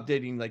mentioned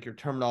updating your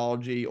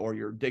terminology or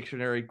your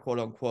dictionary, quote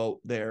unquote,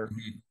 there.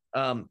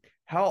 Mm-hmm.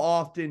 How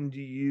often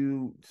do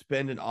you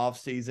spend an off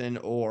season,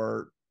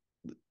 or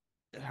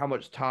how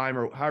much time,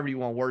 or however you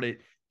want to word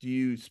it, do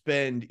you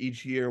spend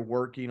each year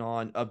working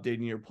on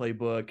updating your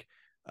playbook,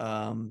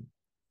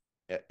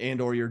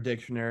 and or your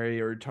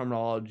dictionary or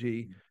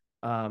terminology?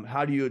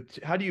 How do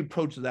you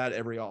approach that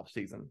every off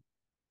season?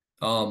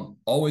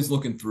 Always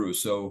looking through.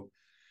 So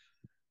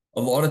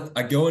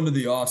I go into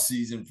the off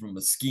season from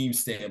a scheme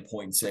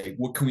standpoint and say,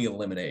 what can we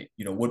eliminate?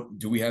 What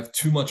do we have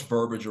too much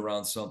verbiage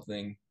around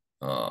something?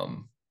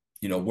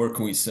 Where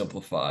can we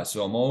simplify?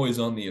 So I'm always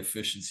on the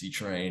efficiency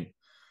train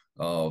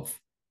of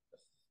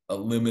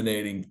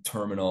eliminating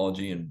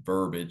terminology and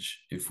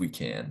verbiage if we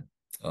can.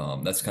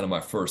 That's kind of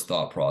my first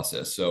thought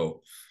process.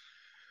 So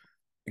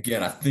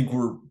again, I think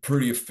we're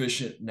pretty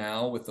efficient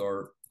now with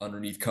our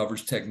underneath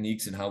coverage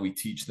techniques and how we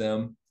teach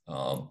them.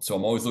 So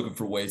I'm always looking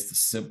for ways to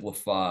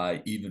simplify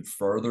even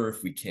further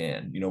if we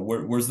can.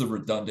 Where's the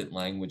redundant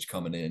language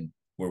coming in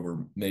where we're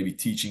maybe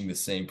teaching the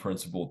same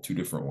principle 2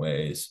 different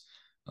ways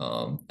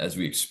as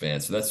we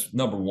expand. So that's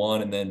number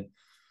one. And then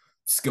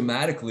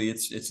schematically,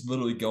 it's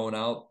literally going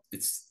out.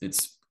 It's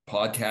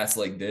podcasts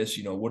like this,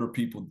 what are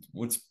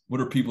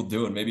people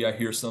doing? Maybe I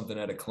hear something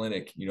at a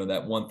clinic,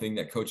 that one thing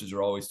that coaches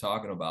are always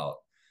talking about.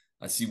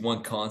 I see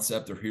one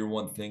concept or hear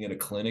one thing at a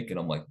clinic and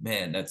I'm like,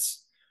 man,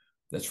 that's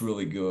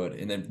really good.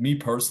 And then me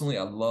personally,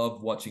 I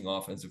love watching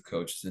offensive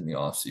coaches in the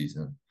off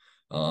season.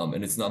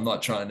 And I'm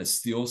not trying to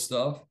steal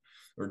stuff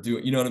or do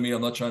it. You know what I mean?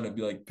 I'm not trying to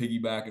be like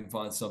piggyback and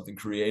find something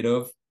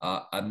creative.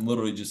 I'm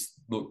literally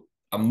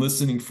I'm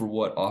listening for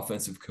what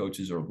offensive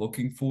coaches are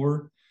looking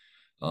for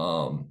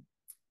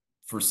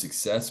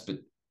success,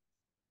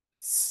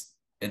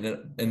 and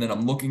then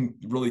I'm looking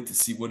really to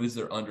see what is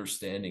their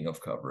understanding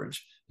of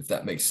coverage, if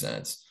that makes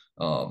sense.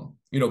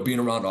 Being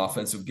around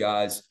offensive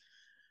guys,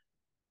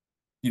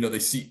 they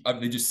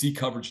just see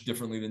coverage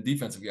differently than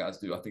defensive guys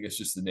do. I think it's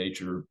just the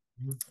nature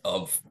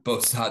of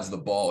both sides of the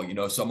ball,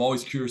 so I'm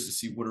always curious to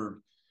see what are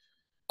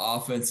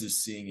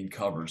offenses seeing in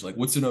coverage. Like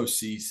what's an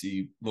OC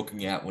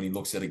looking at when he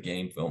looks at a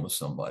game film of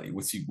somebody?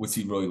 What's he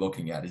really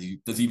looking at?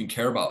 Does he even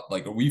care about,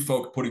 like, are we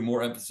putting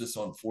more emphasis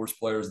on force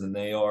players than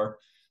they are?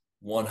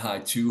 One high,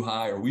 two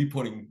high? Are we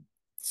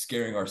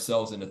scaring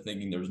ourselves into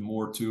thinking there's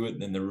more to it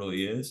than there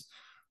really is?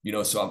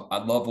 So I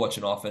love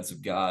watching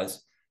offensive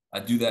guys. I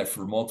do that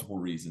for multiple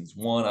reasons.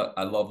 One,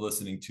 I love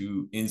listening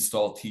to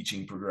install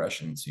teaching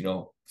progressions,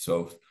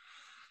 so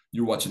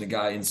you're watching a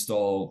guy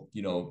install,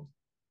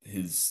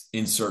 his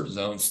insert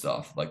zone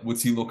stuff. Like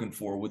what's he looking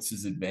for? What's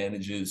his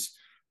advantages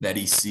that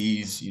he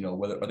sees?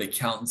 Whether are they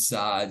counting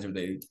sides? Are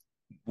they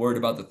worried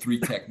about the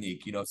 3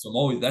 technique?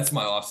 So that's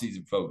my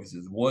offseason focus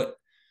is what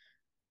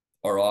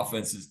our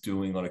offense is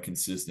doing on a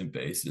consistent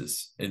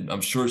basis. And I'm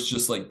sure it's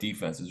just like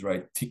defenses,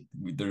 right?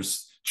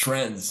 There's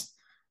trends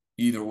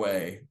either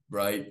way,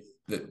 right?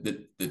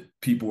 That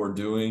people are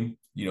doing,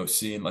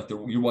 seeing like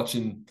you're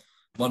watching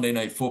Monday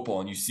Night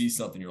Football and you see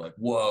something, you're like,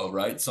 whoa,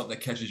 right? Something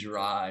that catches your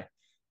eye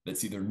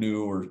that's either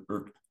new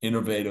or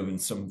innovative in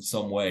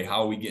some way.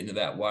 How are we getting to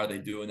that? Why are they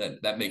doing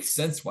that? That makes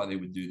sense why they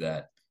would do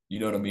that. You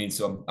know what I mean?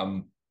 So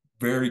I'm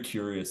very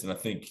curious. And I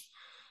think,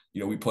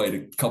 we played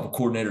a couple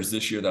coordinators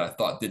this year that I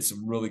thought did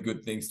some really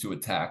good things to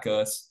attack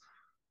us.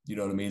 You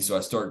know what I mean? So I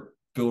start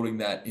building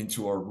that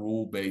into our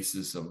rule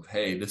basis of,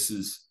 hey, this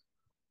is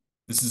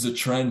a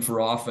trend for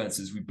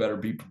offenses. We better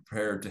be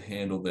prepared to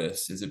handle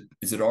this. Is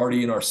it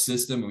already in our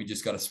system? We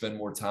just got to spend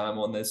more time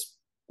on this,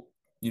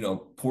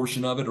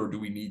 portion of it, or do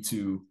we need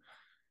to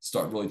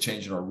start really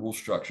changing our rule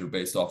structure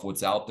based off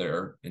what's out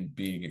there and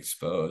being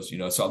exposed?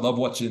 So I love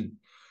watching,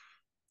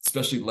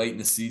 especially late in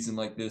the season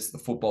like this, the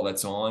football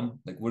that's on.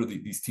 Like, what are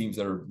these teams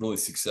that are really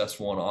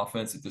successful on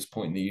offense at this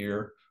point in the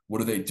year? What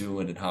are they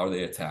doing and how are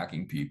they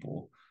attacking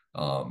people?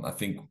 I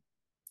think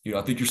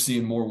you're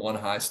seeing more one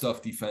high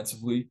stuff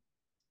defensively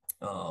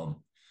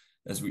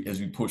as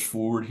we push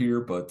forward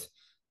here. But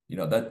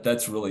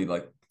that's really,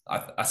 like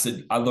I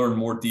said, I learned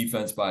more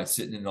defense by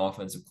sitting in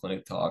offensive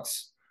clinic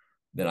talks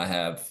than I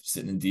have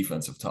sitting in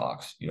defensive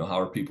talks. How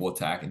are people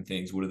attacking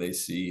things? What do they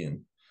see?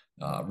 And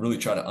really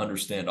try to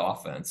understand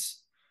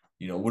offense.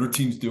 What are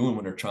teams doing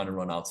when they're trying to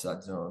run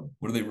outside zone?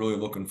 What are they really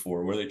looking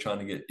for? What are they trying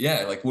to get?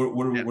 Yeah, like what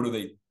are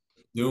they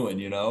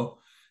doing?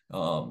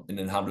 And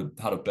then how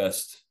to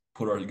best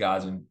put our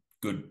guys in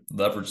good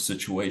leverage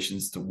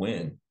situations to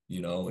win.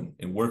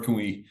 And where can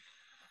we,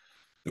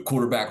 the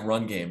quarterback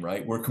run game,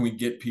 right? Where can we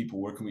get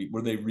people? What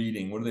are they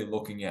reading? What are they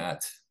looking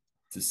at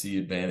to see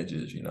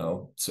advantages?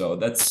 So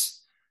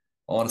that's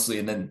honestly,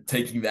 and then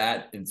taking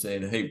that and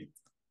saying, hey,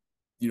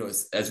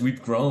 as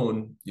we've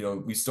grown,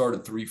 we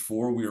started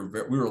 3-4,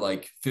 we were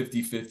like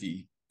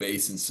 50-50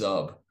 base and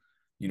sub.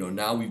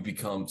 Now we've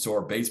become, so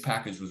our base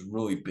package was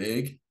really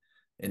big.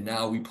 And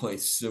now we play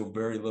so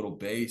very little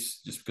base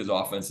just because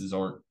offenses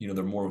aren't,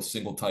 they're more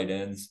single tight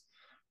ends,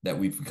 that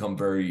we've become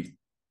very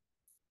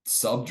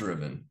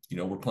sub-driven.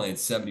 We're playing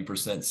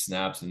 70%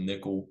 snaps and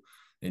nickel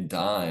and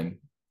dime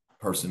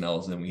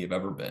personnels than we have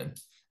ever been.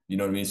 You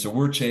know what I mean? So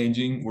we're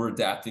changing, we're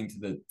adapting to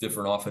the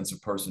different offensive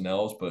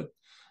personnels, but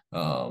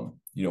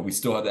we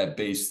still have that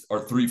base.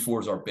 Our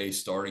 3-4 is our base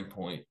starting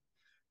point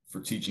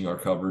for teaching our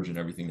coverage and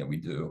everything that we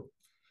do.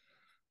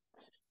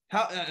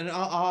 And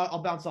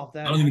I'll bounce off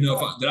that. I don't even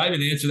know did I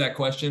even answer that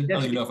question? Yes, I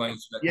don't even know if I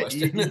answered that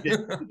question. You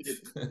did.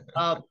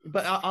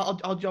 But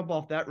I'll jump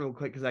off that real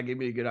quick because that gave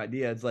me a good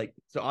idea. It's like,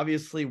 so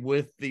obviously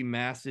with the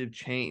massive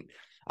change,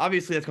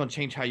 obviously that's going to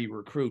change how you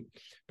recruit.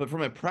 But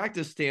from a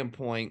practice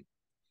standpoint,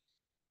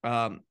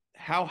 how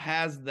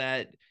has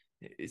that,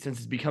 since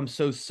it's become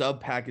so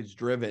sub-package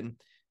driven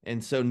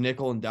and so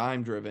nickel and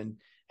dime driven,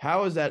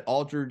 how has that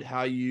altered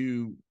how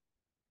you,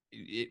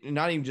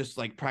 not even just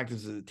like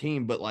practice as a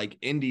team, but like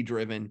indie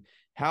driven?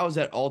 How has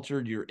that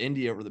altered your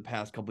indie over the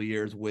past couple of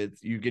years with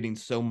you getting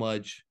so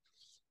much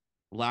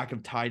lack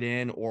of tight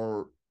end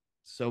or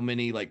so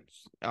many, like,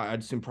 I'd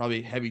assume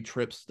probably heavy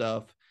trip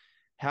stuff?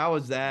 How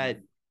has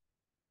that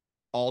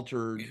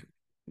altered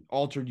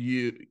how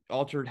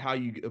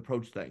you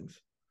approach things?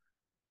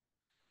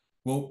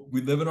 Well,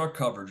 we live in our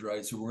coverage,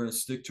 right? So we're going to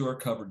stick to our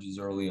coverages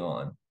early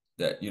on.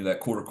 That, that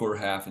quarter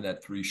half and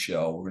that 3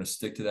 shell, we're going to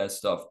stick to that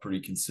stuff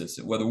pretty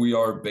consistent. Whether we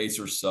are base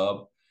or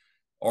sub,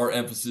 our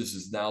emphasis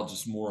is now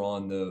just more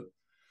on the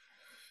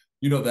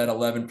that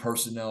 11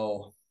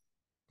 personnel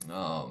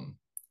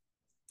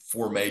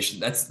formation,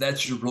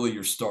 that's really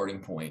your starting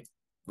point,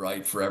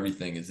 right? For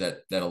everything is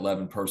that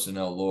 11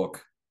 personnel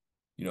look,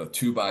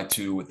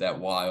 2x2 with that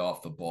Y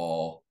off the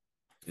ball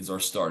is our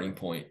starting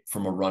point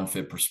from a run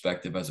fit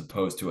perspective, as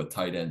opposed to a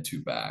tight end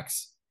 2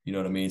 backs. You know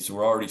what I mean?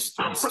 So we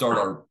start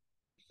our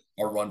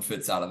run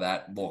fits out of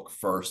that look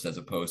first, as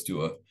opposed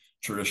to a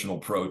traditional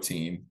pro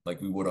team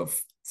like we would have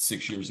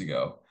 6 years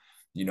ago.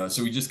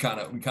 So we kind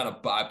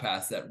of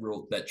bypass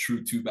that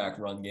true 2 back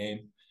run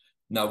game.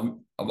 Now,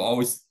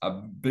 I'm a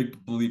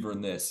big believer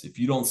in this. If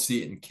you don't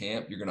see it in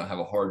camp, you're going to have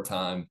a hard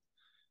time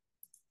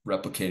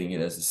replicating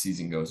it as the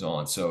season goes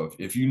on. So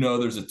if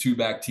there's a 2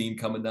 back team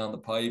coming down the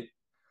pipe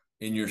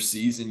in your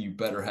season, you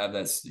better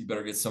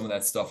get some of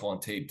that stuff on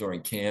tape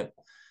during camp,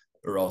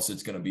 or else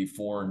it's going to be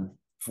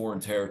foreign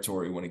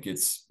territory when it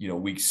gets,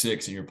 week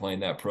 6 and you're playing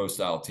that pro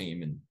style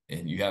team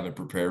and you haven't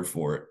prepared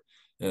for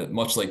it.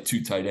 Much like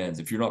 2 tight ends.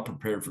 If you're not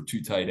prepared for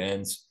 2 tight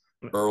ends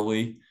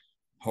early,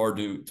 hard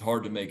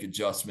to make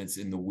adjustments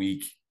in the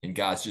week, and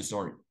guys just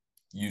aren't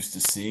used to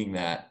seeing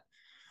that.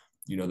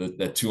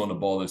 That 2 on the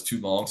ball, those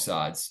 2 long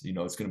sides.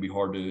 It's going to be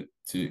hard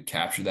to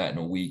capture that in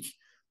a week.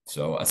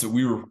 So I said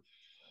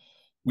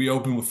we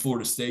opened with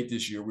Florida State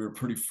this year. We were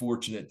pretty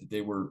fortunate that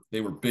they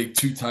were big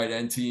 2 tight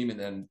end team and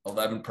then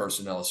 11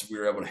 personnel. So we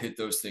were able to hit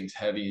those things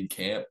heavy in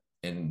camp.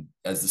 And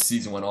as the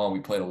season went on, we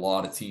played a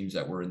lot of teams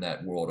that were in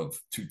that world of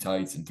 2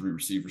 tights and 3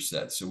 receiver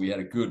sets. So we had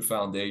a good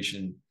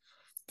foundation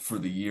for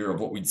the year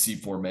of what we'd see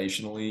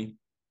formationally,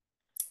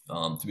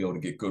 to be able to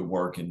get good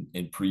work in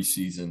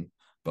preseason.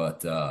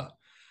 But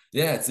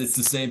it's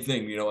the same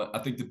thing. I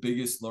think the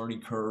biggest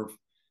learning curve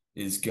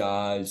is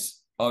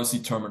guys, obviously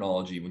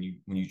terminology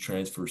when you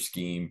transfer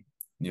scheme,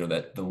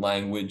 that the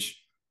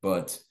language,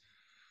 but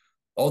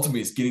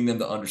ultimately it's getting them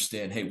to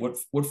understand, hey, what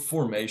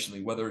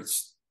formationally, whether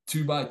it's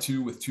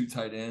 2x2 with 2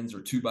 tight ends or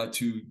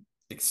 2x2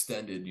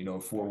 extended,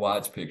 4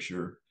 wides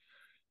picture,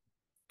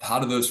 how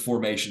do those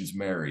formations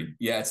marry?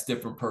 Yeah, it's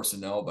different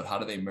personnel, but how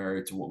do they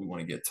marry to what we want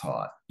to get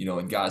taught?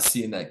 And guys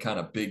seeing that kind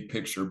of big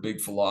picture,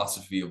 big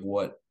philosophy of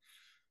what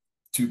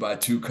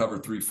 2x2 cover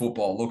 3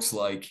 football looks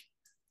like,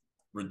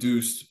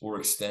 reduced or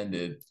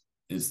extended,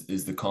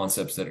 is the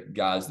concepts that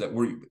guys that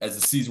were, as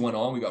the season went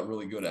on, we got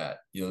really good at.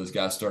 Those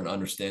guys starting to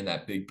understand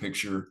that big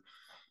picture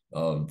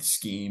of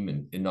scheme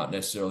and not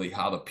necessarily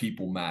how the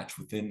people match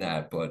within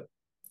that. But,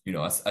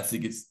 I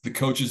think it's the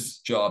coach's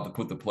job to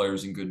put the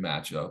players in good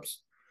matchups.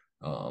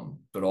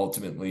 But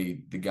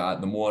ultimately, the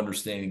more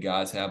understanding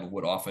guys have of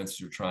what offenses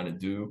you're trying to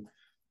do.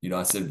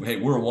 I said, hey,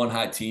 we're a 1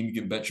 high team. You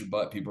can bet your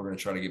butt people are going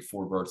to try to get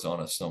 4 verts on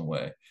us some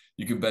way.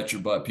 You can bet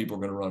your butt people are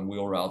going to run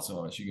wheel routes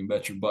on us. You can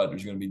bet your butt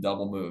there's going to be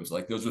double moves.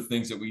 Like, those are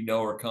things that we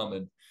know are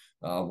coming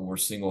when we're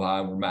single high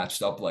and we're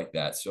matched up like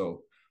that.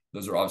 So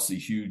those are obviously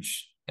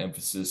huge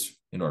emphasis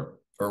in our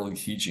early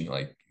teaching.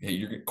 Like, hey,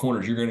 you're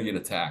going to get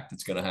attacked.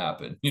 It's going to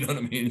happen. You know what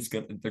I mean?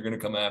 They're going to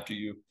come after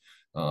you.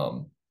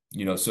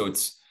 So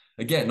it's,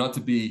 again, not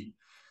to be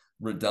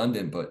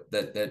redundant, but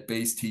that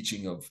base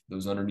teaching of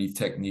those underneath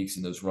techniques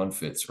and those run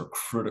fits are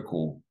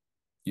critical.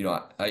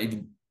 I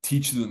even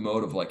teach the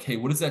mode of like, hey,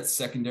 what does that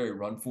secondary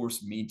run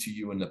force mean to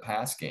you in the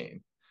pass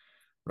game,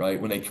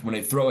 right? When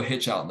they throw a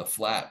hitch out in the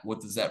flat,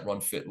 what does that run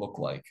fit look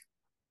like?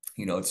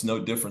 It's no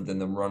different than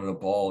them running a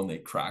ball and they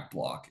crack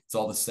block. It's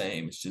all the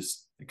same. It's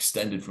just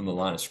extended from the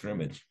line of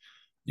scrimmage.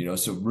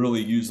 So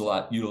really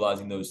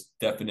utilizing those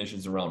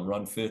definitions around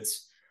run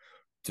fits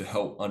to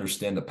help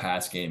understand the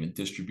pass game and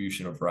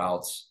distribution of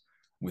routes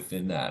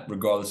within that,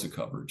 regardless of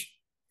coverage.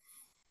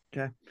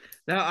 Okay.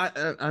 Now,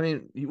 I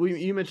mean,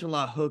 you mentioned a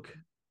lot of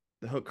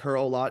the hook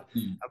curl a lot.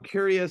 I'm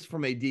curious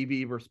from a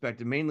DB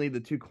perspective, mainly the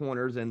 2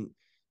 corners and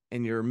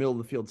your middle of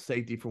the field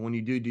safety, for when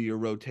you do your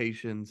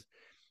rotations.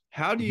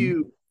 How do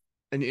you,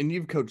 and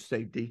you've coached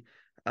safety,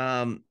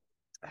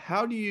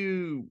 how do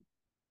you,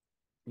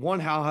 one,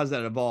 how has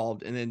that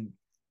evolved? And then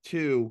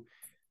 2,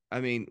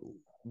 I mean,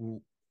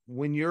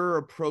 when you're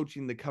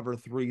approaching the cover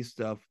 3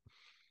 stuff,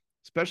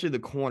 especially the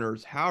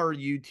corners, how are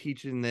you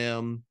teaching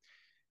them?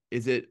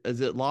 Is it a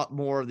lot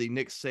more of the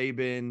Nick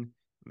Saban,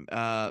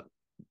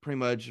 pretty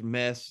much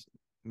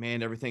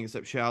man, everything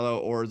except shallow,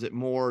 or is it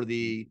more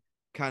the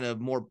kind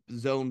of more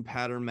zone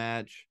pattern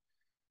match,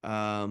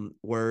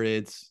 where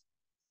it's,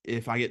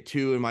 if I get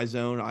 2 in my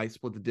zone, I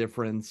split the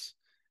difference,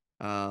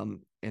 and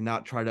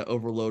not try to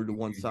overload to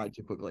one side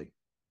too quickly?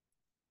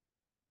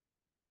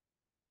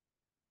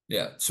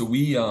 Yeah. So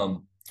we,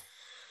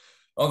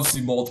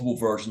 obviously multiple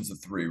versions of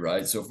 3,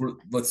 right? So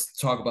let's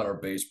talk about our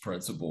base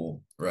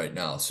principle right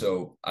now.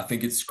 So I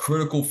think it's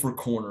critical for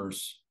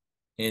corners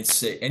and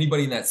say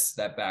anybody in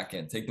that back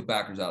end, take the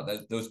backers out,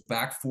 those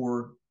back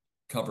 4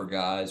 cover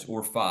guys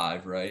or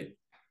 5, right?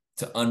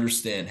 To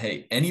understand,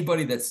 hey,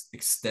 anybody that's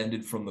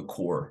extended from the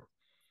core,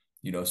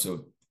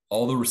 so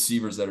all the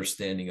receivers that are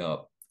standing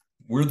up,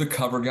 we're the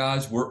cover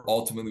guys, we're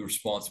ultimately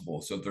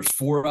responsible. So if there's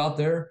 4 out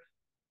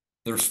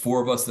there's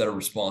 4 of us that are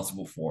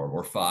responsible for them,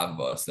 or 5 of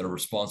us that are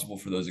responsible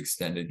for those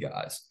extended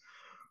guys.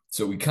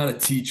 So we kind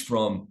of teach if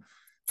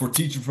we're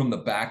teaching from the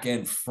back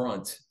end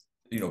front,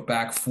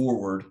 back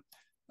forward,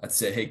 I'd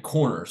say, hey,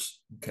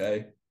 corners,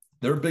 okay?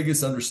 Their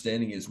biggest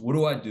understanding is, what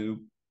do I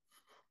do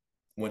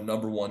when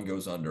number one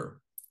goes under,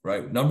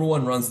 right? Number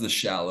one runs the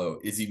shallow.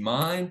 Is he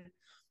mine,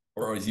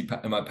 or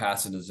am I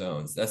passing the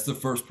zones? That's the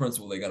first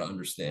principle they got to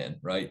understand,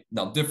 right?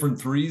 Now, different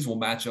threes will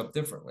match up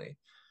differently.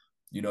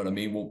 You know what I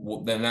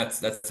mean? Then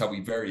that's how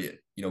we vary it.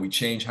 You know, we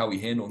change how we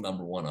handle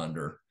number one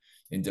under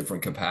in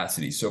different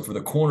capacities. So for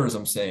the corners,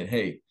 I'm saying,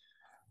 hey,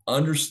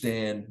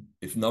 understand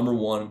if number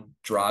one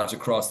drives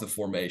across the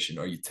formation,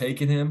 are you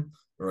taking him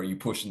or are you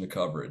pushing the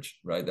coverage,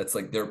 right? That's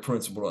like their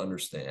principle to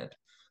understand.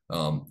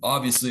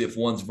 Obviously, if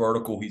one's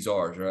vertical, he's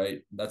ours,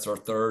 right? That's our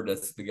third.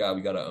 That's the guy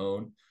we got to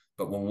own.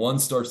 But when one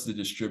starts to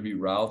distribute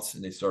routes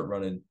and they start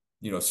running,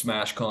 you know,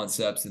 smash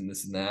concepts and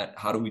this and that,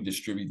 how do we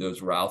distribute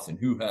those routes and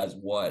who has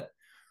what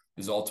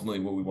is ultimately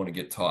what we want to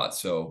get taught.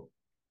 So,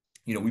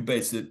 you know, we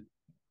base it,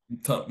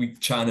 we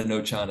China,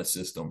 no China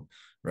system,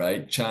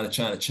 right?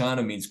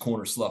 China means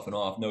corner sloughing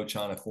off. No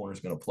China corner is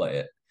going to play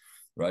it,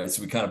 right?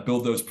 So we kind of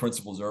build those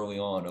principles early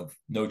on of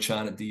no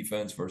China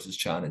defense versus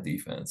China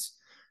defense.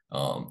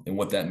 And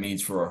what that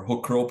means for our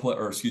hook curl player,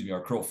 or excuse me,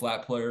 our curl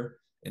flat player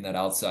and that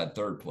outside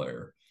third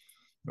player,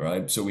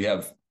 right? So we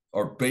have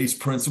our base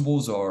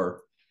principles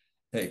are,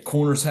 hey,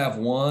 corners have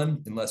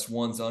one, unless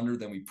one's under,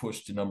 then we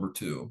push to number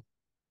two.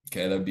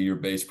 Okay, that'd be your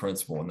base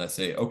principle. And that's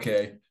say,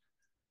 okay,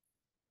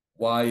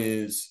 why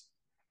is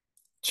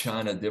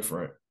China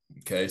different?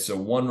 Okay, so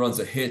one runs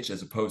a hitch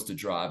as opposed to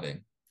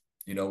driving.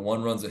 You know,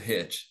 one runs a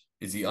hitch.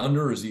 Is he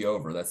under or is he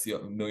over? That's the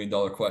 $1 million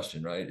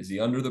question, right? Is he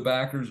under the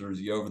backers or is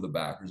he over the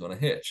backers on a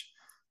hitch?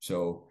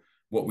 So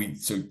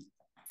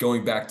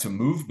going back to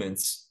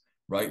movements,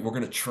 right? We're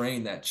going to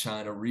train that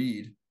China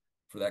read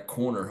for that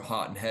corner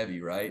hot and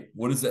heavy, right?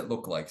 What does that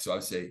look like? So I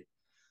would say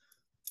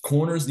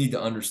corners need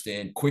to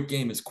understand quick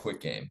game is quick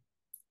game,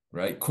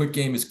 right? Quick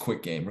game is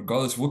quick game.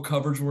 Regardless of what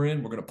coverage we're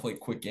in, we're going to play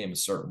quick game a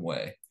certain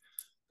way.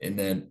 And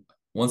then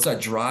once I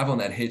drive on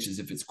that hitch, as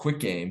if it's quick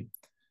game,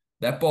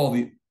 that ball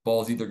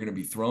is either going to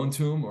be thrown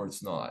to him or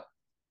it's not.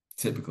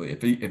 Typically,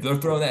 if they're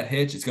throwing that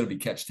hitch, it's going to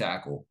be catch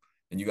tackle,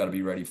 and you got to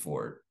be ready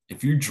for it.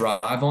 If you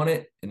drive on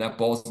it and that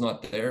ball's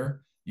not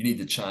there, you need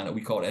the China.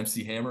 We call it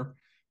MC hammer.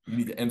 You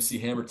need the MC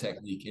hammer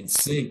technique in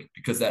sync,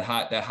 because that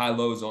high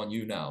low is on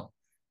you now.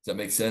 Does that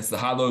make sense? The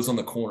high low is on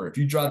the corner. If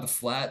you drive the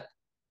flat,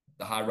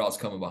 the high route's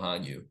coming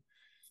behind you.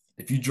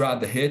 If you drive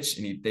the hitch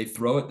and they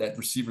throw it, that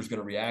receiver's going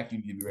to react. You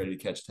need to be ready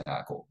to catch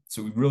tackle.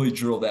 So we really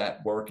drill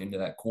that work into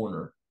that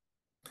corner.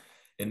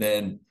 And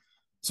then,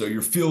 so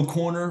your field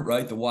corner,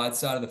 right, the wide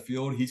side of the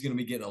field, he's going to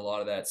be getting a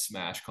lot of that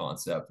smash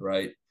concept,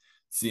 right?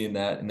 Seeing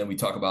that. And then we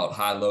talk about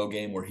high-low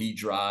game where he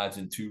drives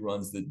and two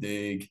runs the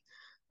dig,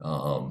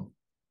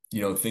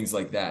 you know, things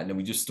like that. And then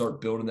we just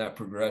start building that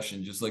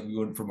progression, just like we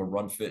would from a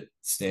run fit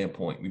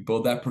standpoint. We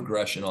build that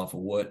progression off of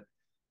what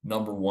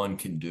number one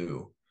can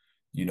do,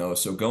 you know?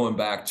 So going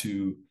back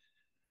to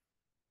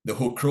the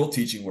hook curl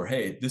teaching where,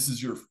 hey, this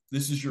is your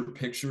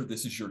picture,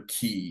 this is your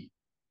key.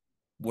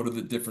 What are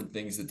the different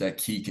things that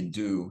key can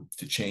do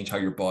to change how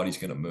your body's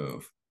going to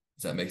move?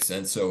 Does that make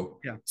sense? So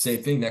yeah.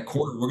 Same thing, that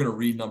corner, we're going to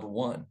read number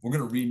one. We're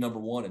going to read number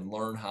one and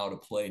learn how to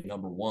play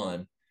number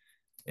one.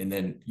 And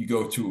then you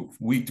go to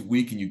week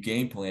and you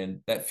game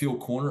plan. That field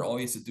corner, all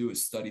he has to do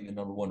is study the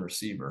number one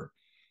receiver.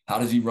 How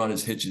does he run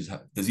his hitches?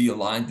 Does he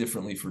align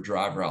differently for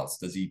drive routes?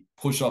 Does he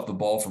push off the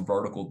ball from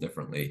vertical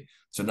differently?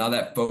 So now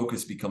that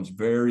focus becomes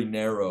very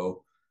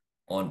narrow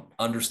on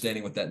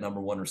understanding what that number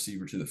one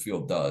receiver to the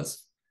field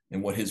does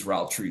and what his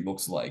route tree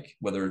looks like.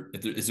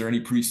 Is there any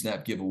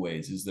pre-snap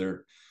giveaways? Is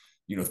there,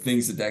 you know,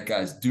 things that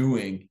guy's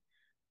doing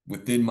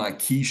within my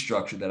key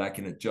structure that I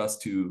can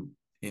adjust to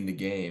in the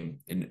game?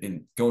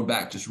 And going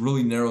back, just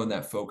really narrowing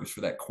that focus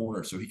for that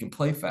corner so he can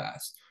play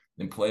fast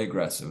and play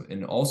aggressive.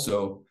 And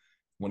also,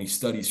 when he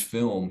studies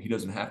film, he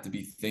doesn't have to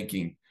be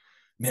thinking,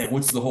 man,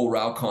 what's the whole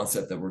route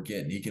concept that we're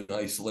getting? He can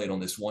isolate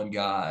on this one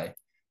guy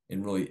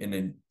and really,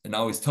 and I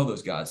always tell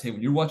those guys, hey,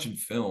 when you're watching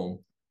film,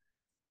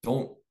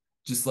 don't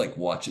just like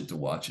watch it to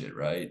watch it,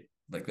 right?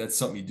 Like that's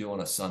something you do on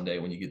a Sunday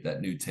when you get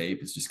that new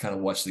tape, is just kind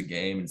of watch the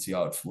game and see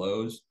how it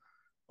flows.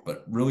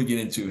 But really get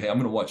into, hey, I'm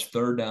going to watch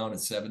third down and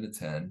 7 to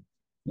 10.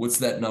 What's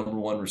that number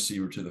one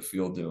receiver to the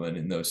field doing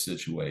in those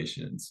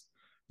situations?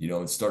 You know,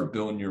 and start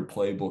building your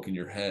playbook in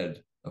your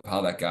head of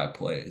how that guy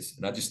plays.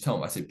 And I just tell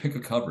them, I say, pick a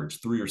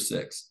coverage, 3 or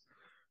 6,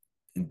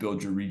 and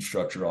build your read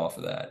structure off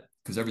of that,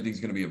 because everything's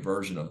going to be a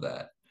version of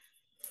that.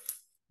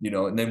 You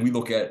know, and then we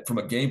look at, from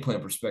a game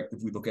plan perspective,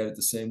 we look at it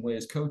the same way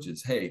as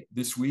coaches. Hey,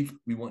 this week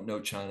we want no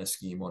China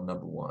scheme on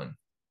number one,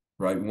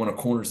 right? We want our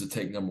corners to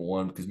take number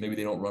one because maybe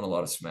they don't run a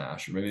lot of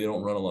smash, or maybe they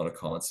don't run a lot of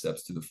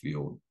concepts to the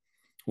field,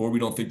 or we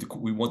don't think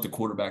we want the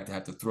quarterback to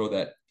have to throw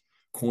that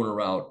corner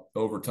route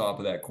over top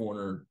of that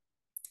corner,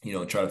 you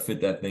know, and try to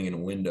fit that thing in a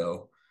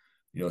window.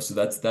 You know, so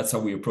that's how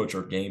we approach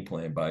our game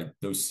plan, by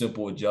those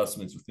simple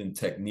adjustments within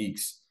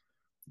techniques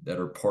that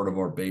are part of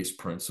our base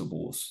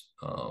principles,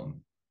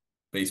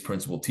 base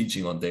principle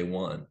teaching on day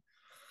one.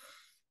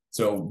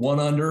 So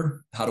one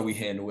under, how do we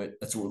handle it?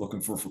 That's what we're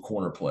looking for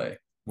corner play.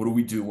 What do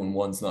we do when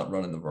one's not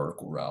running the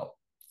vertical route?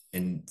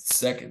 And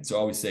second, so I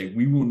always say,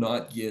 we will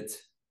not get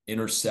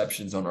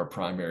interceptions on our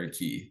primary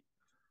key,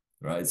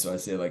 right? So I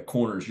say, like,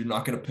 corners, you're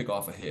not going to pick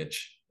off a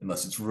hitch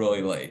unless it's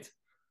really late.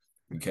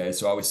 Okay.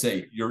 So I would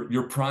say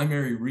your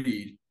primary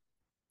read,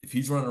 if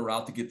he's running a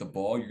route to get the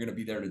ball, you're going to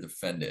be there to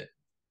defend it,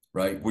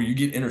 right? Where you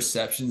get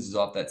interceptions is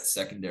off that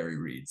secondary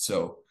read.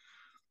 So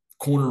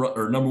corner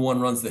or number one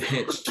runs the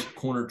hitch,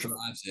 corner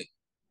drives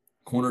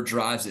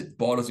it,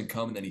 ball doesn't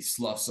come, and then he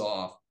sloughs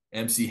off.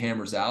 MC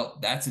hammers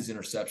out. That's his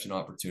interception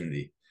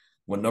opportunity.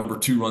 When number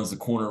two runs the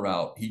corner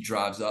route, he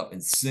drives up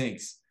and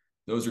sinks.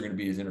 Those are going to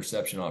be his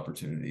interception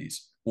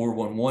opportunities. Or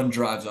when one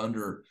drives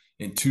under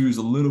and two is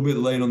a little bit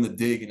late on the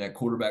dig and that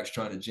quarterback's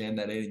trying to jam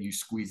that in and you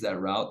squeeze that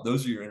route,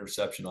 those are your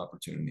interception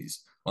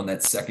opportunities on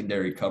that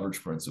secondary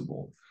coverage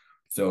principle.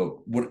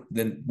 So what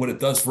it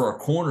does for our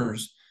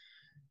corners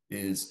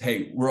is,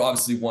 hey, we're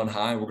obviously one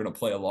high. We're going to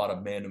play a lot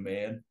of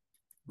man-to-man,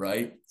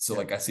 right? So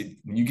like I said,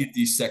 when you get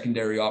these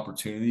secondary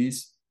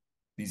opportunities,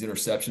 these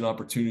interception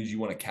opportunities, you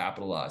want to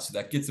capitalize. So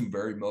that gets them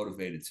very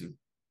motivated to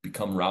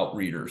become route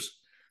readers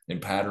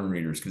and pattern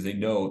readers, because they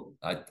know,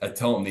 I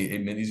tell them,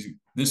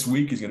 this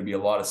week is going to be a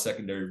lot of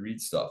secondary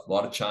read stuff, a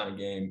lot of China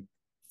game,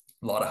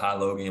 a lot of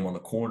high-low game on the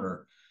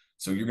corner.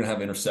 So you're going to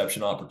have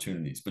interception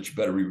opportunities, but you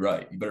better be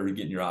right. You better be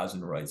getting your eyes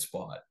in the right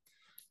spot.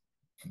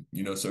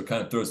 So it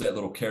kind of throws that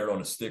little carrot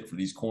on a stick for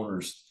these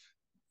corners.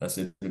 I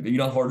said, you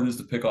know how hard it is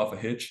to pick off a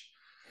hitch?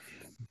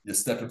 You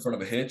step in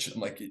front of a hitch. I'm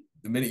like,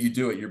 the minute you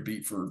do it, you're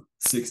beat for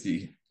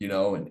 60,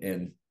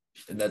 and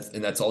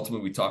that's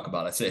ultimately we talk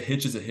about. I say a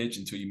hitch is a hitch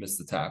until you miss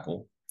the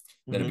tackle.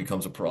 Then it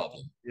becomes a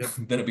problem. Yep.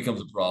 Then it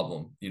becomes a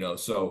problem,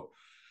 so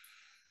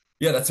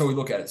yeah, that's how we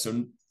look at it.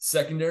 So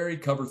secondary,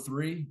 cover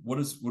three, what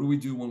do we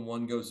do when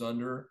one goes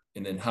under?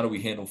 And then how do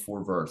we handle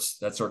four verts?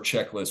 That's our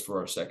checklist for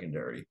our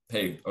secondary.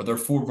 Hey, are there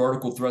four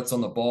vertical threats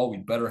on the ball? We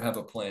better have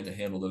a plan to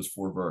handle those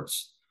four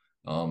verts.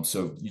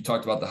 So you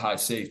talked about the high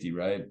safety,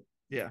 right?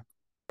 Yeah.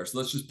 So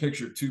let's just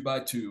picture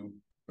 2x2,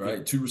 right?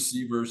 Yeah. Two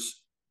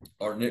receivers,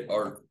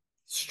 our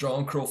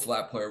strong curl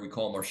flat player, we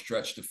call him our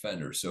stretch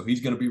defender. So he's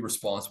going to be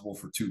responsible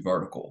for two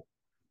vertical,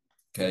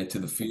 okay, to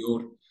the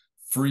field.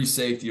 Free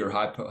safety, or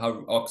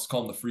I'll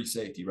call him the free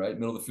safety, right?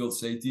 Middle of the field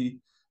safety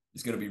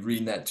is going to be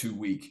reading that 2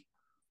 week,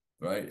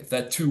 right? If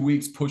that 2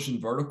 weeks pushing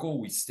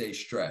vertical, we stay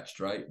stretched,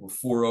 right? We're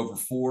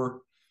 4/4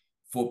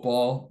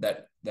 football.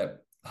 That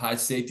high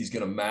safety is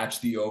going to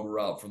match the over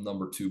route from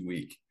number 2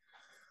 week,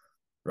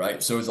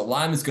 right? So his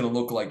alignment is going to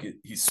look like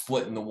he's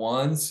splitting the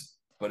ones,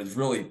 but it's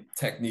really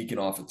techniquing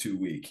off a 2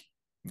 week,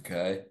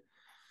 okay?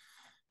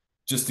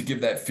 Just to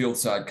give that field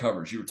side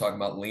coverage. You were talking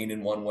about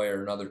leaning one way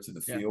or another to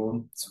the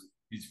field. So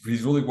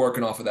he's really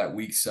working off of that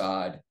weak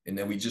side, and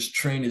then we just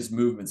train his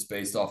movements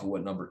based off of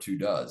what number two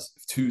does.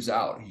 If two's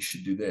out, he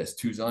should do this.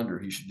 Two's under,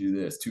 he should do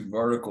this. Two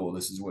vertical,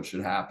 this is what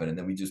should happen. And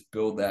then we just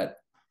build that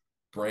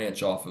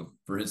branch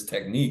for his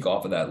technique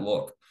off of that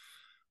look.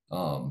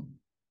 And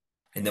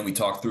then we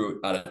talk through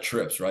it out of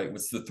trips, right?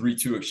 What's the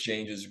 3-2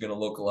 exchanges going to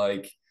look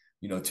like,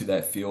 to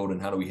that field, and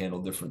how do we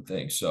handle different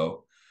things?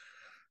 So,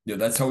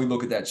 that's how we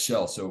look at that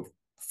shell. So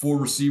 4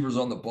 receivers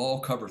on the ball,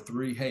 cover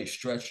 3. Hey,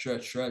 stretch.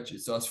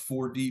 It's us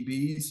 4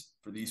 DBs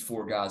for these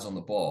 4 guys on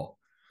the ball,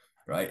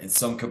 right? In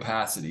some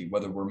capacity,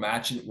 whether we're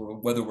matching,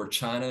 whether we're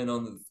China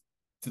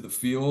to the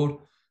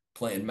field,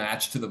 playing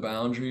match to the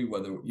boundary,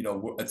 whether,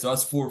 it's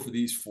us 4 for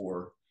these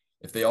 4.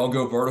 If they all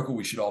go vertical,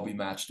 we should all be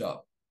matched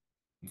up.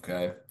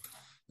 Okay.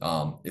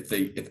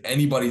 If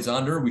anybody's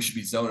under, we should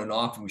be zoning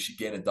off, and we should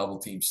gain a double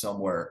team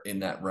somewhere in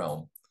that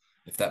realm,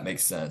 if that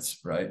makes sense,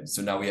 right?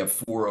 So now we have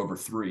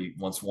 4/3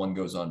 once one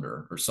goes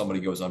under, or somebody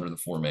goes under the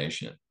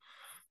formation,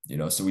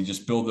 so we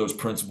just build those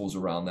principles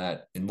around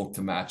that and look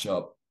to match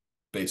up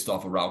based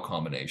off a route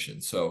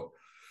combination. So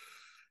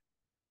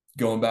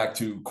going back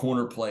to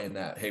corner play in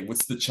that, hey,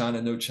 what's the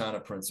China, no China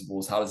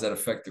principles? How does that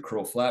affect the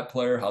curl flat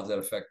player? How does that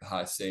affect the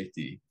high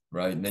safety,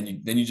 right? And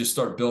then you just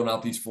start building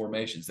out these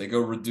formations. They go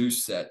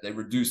reduce set. They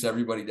reduce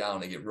everybody down.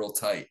 They get real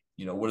tight.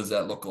 What does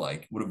that look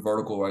like? What do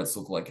vertical routes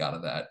look like out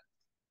of that?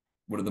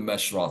 What do the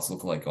mesh routes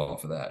look like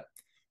off of that?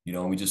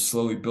 And we just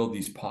slowly build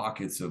these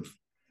pockets of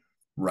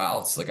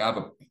routes. Like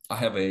I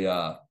have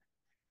a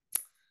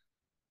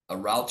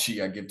route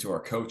sheet I give to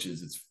our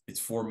coaches. It's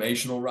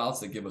formational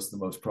routes that give us the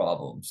most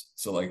problems.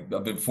 So like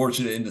I've been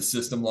fortunate in the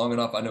system long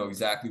enough. I know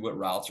exactly what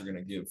routes are going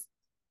to give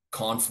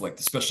conflict,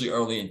 especially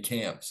early in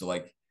camp. So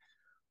like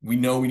we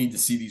know we need to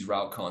see these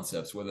route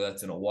concepts, whether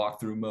that's in a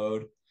walkthrough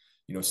mode,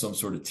 some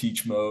sort of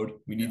teach mode.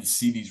 We need to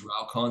see these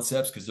route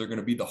concepts because they're going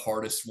to be the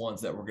hardest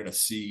ones that we're going to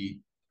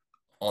see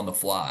on the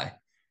fly,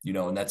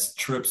 and that's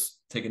trips,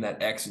 taking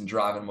that X and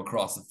driving them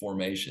across the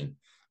formation.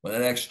 When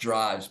that X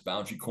drives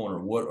boundary corner,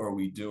 what are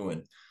we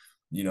doing?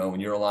 When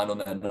you're aligned on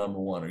that number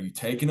 1, are you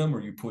taking them or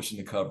are you pushing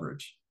the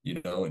coverage?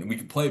 And we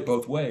can play it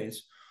both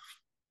ways,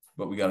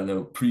 but we got to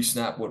know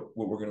pre-snap what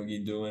we're going to be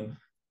doing,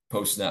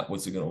 post-snap,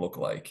 what's it going to look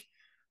like?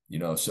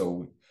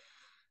 So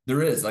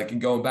there is, like, in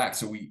going back,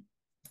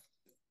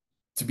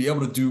 to be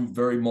able to do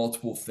very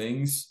multiple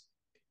things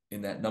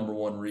in that number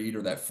 1 read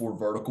or that 4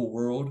 vertical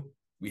world,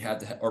 we have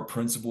to our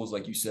principles,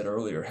 like you said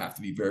earlier, have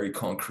to be very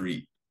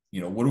concrete.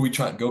 what are we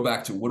trying to go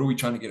back to? What are we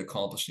trying to get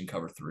accomplished in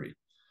cover three,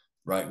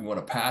 right? We want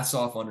to pass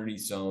off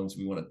underneath zones.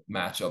 We want to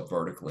match up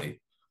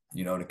vertically,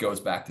 and it goes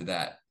back to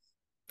that.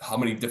 How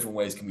many different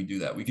ways can we do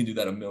that? We can do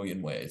that a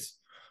million ways,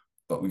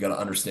 but we got to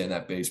understand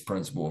that base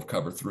principle of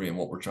cover three and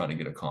what we're trying to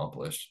get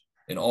accomplished.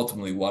 And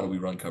ultimately, why do we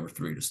run cover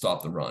three? To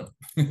stop the run.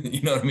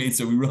 You know what I mean?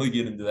 So we really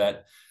get into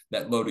that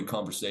loaded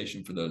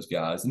conversation for those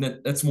guys. And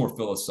that's more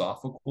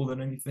philosophical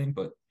than anything,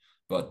 but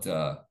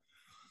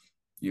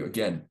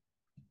again,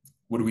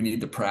 what do we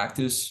need to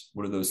practice?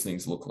 What do those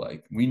things look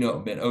like? We know,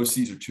 man,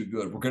 OCs are too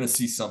good. We're going to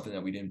see something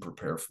that we didn't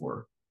prepare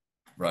for,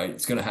 right?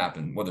 It's going to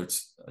happen, whether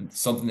it's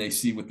something they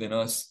see within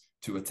us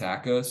to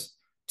attack us.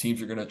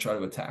 Teams are going to try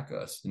to attack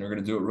us, and they're going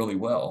to do it really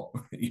well.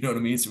 You know what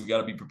I mean? So we got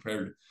to be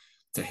prepared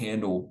to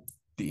handle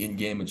the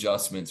in-game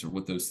adjustments or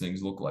what those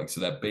things look like.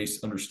 So that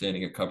base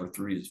understanding of cover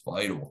three is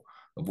vital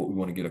of what we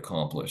want to get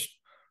accomplished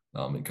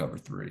in cover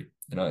three.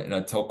 And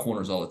I tell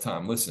corners all the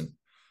time, listen,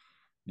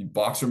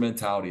 boxer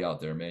mentality out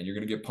there, man. You're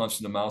going to get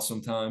punched in the mouth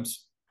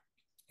sometimes.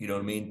 You know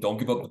what I mean? Don't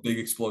give up the big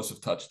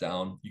explosive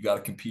touchdown. You got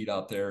to compete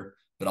out there,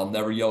 but I'll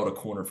never yell at a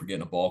corner for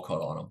getting a ball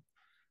cut on them.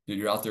 Dude,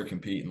 you're out there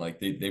competing. Like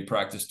they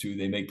practice too.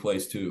 They make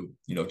plays too.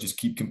 Just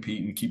keep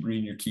competing, keep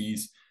reading your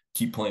keys,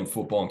 keep playing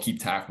football, and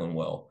keep tackling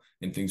well,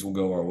 and things will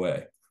go our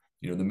way.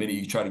 The minute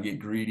you try to get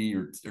greedy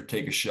or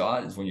take a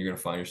shot is when you're going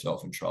to find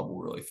yourself in trouble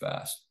really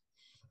fast.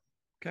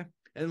 Okay.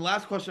 And the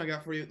last question I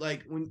got for you,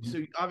 so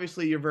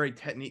obviously you're very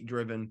technique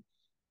driven.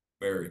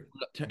 Very.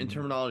 And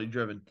terminology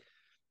driven.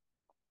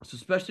 So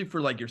especially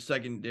for your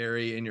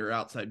secondary and your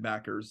outside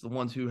backers, the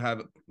ones who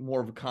have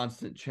more of a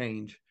constant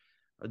change,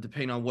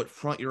 depending on what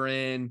front you're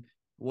in,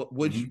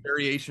 which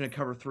variation of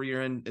cover three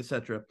you're in,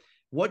 etc.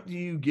 What do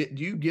you get?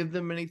 Do you give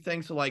them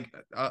anything? So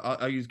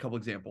I'll use a couple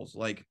examples.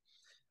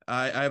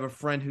 I have a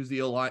friend who's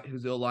the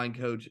O-line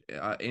coach,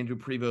 Andrew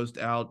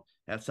Prevost out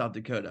at South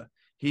Dakota.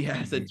 He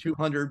has a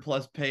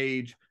 200+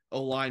 page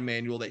O-line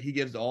manual that he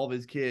gives to all of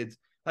his kids.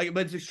 But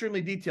it's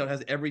extremely detailed. It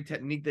has every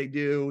technique they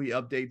do. He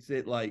updates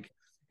it,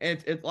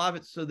 and it's a lot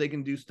of it so they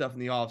can do stuff in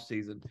the off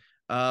season.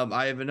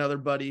 I have another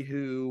buddy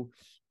who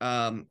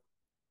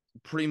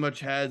pretty much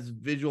has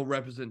visual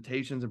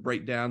representations and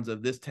breakdowns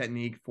of this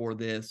technique for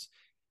this.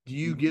 Do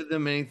you give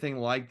them anything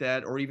like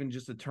that, or even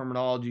just a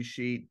terminology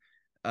sheet,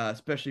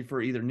 especially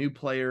for either new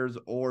players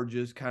or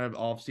just kind of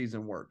off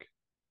season work?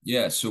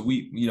 Yeah, so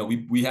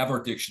we have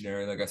our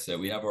dictionary. Like I said,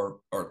 we have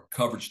our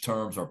coverage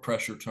terms, our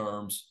pressure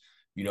terms.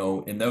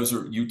 And those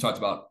are, you talked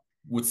about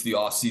what's the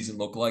off season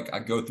look like. I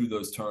go through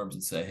those terms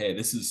and say, hey,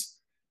 this is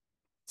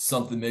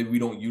something maybe we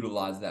don't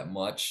utilize that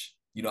much.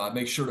 I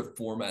make sure to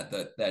format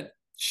that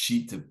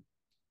sheet to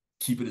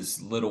keep it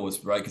as little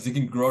as, right? Because it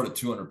can grow to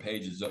 200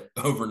 pages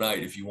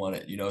overnight if you want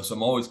it, so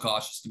I'm always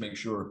cautious to make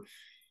sure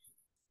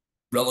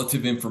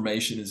relative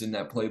information is in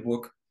that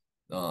playbook.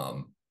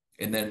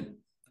 And then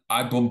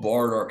I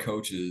bombard our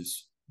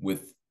coaches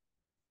with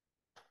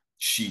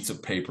sheets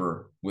of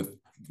paper with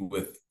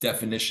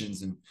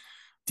definitions and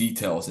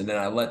details. And then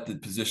I let the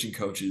position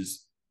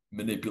coaches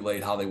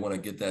manipulate how they want to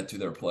get that to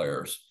their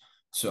players.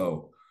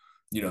 So,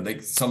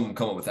 some of them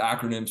come up with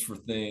acronyms for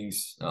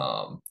things.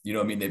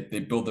 They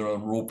build their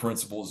own rule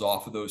principles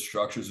off of those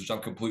structures, which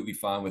I'm completely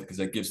fine with because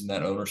that gives them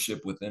that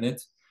ownership within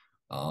it.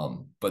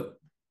 But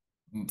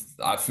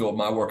I feel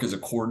my work as a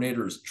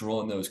coordinator is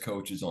drilling those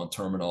coaches on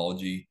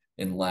terminology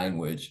and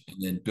language,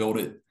 and then build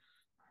it.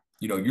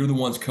 You're the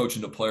ones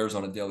coaching the players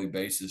on a daily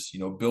basis.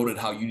 Build it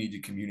how you need to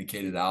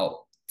communicate it out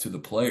to the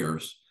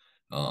players.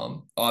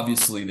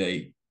 Obviously,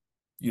 they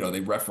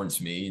reference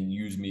me and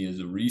use me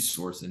as a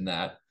resource in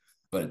that.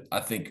 But I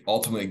think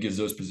ultimately it gives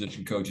those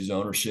position coaches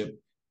ownership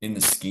in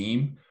the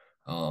scheme.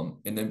 And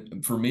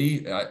then for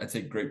me, I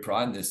take great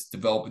pride in this,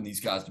 developing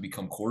these guys to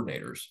become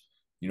coordinators.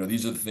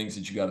 These are the things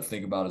that you got to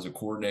think about as a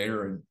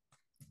coordinator,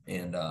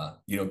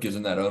 and gives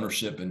them that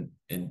ownership. And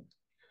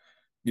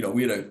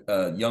we had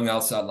a young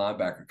outside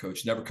linebacker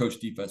coach, never coached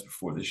defense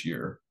before this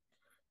year.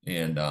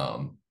 And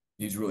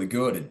he's really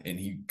good. And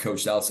he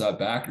coached outside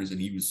backers,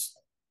 and he was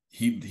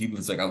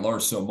like, I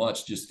learned so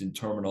much just in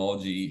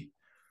terminology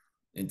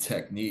and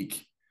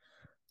technique,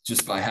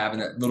 just by having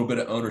that little bit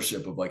of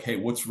ownership of hey,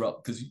 what's rough?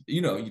 Because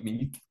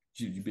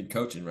you've been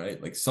coaching,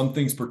 right? Some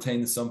things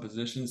pertain to some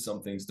positions,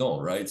 some things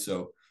don't, right?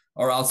 So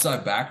our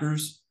outside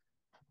backers,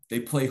 they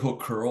play hook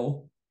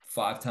curl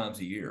 5 times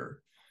a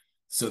year,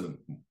 so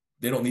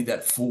they don't need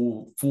that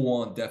full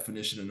on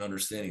definition and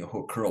understanding of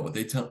hook curl, but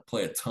they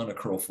play a ton of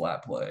curl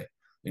flat play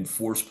and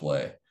force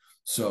play.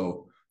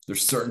 So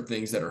there's certain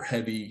things that are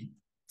heavy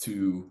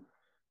to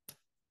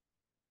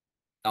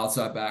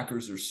outside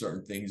backers. There's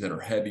certain things that are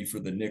heavy for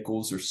the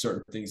nickels. There's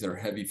certain things that are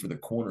heavy for the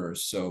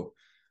corners. So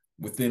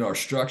within our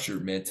structure,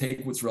 man,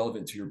 take what's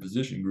relevant to your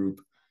position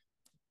group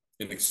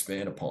and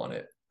expand upon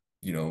it,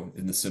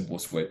 in the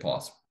simplest way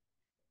possible.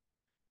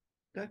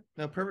 Okay.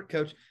 No, perfect,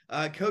 Coach.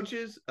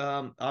 Coaches,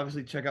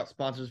 obviously check out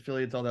sponsors,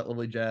 affiliates, all that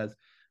lovely jazz.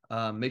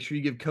 Make sure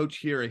you give Coach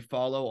here a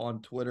follow on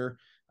Twitter.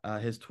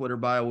 His Twitter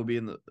bio will be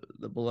in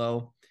the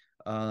below.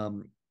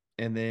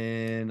 And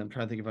then I'm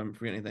trying to think if I'm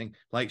forgetting anything.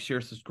 Like, share,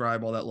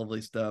 subscribe, all that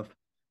lovely stuff.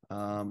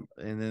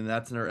 And then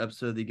that's another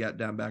episode of the Got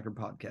Down Backer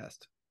podcast.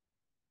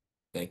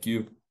 Thank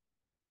you.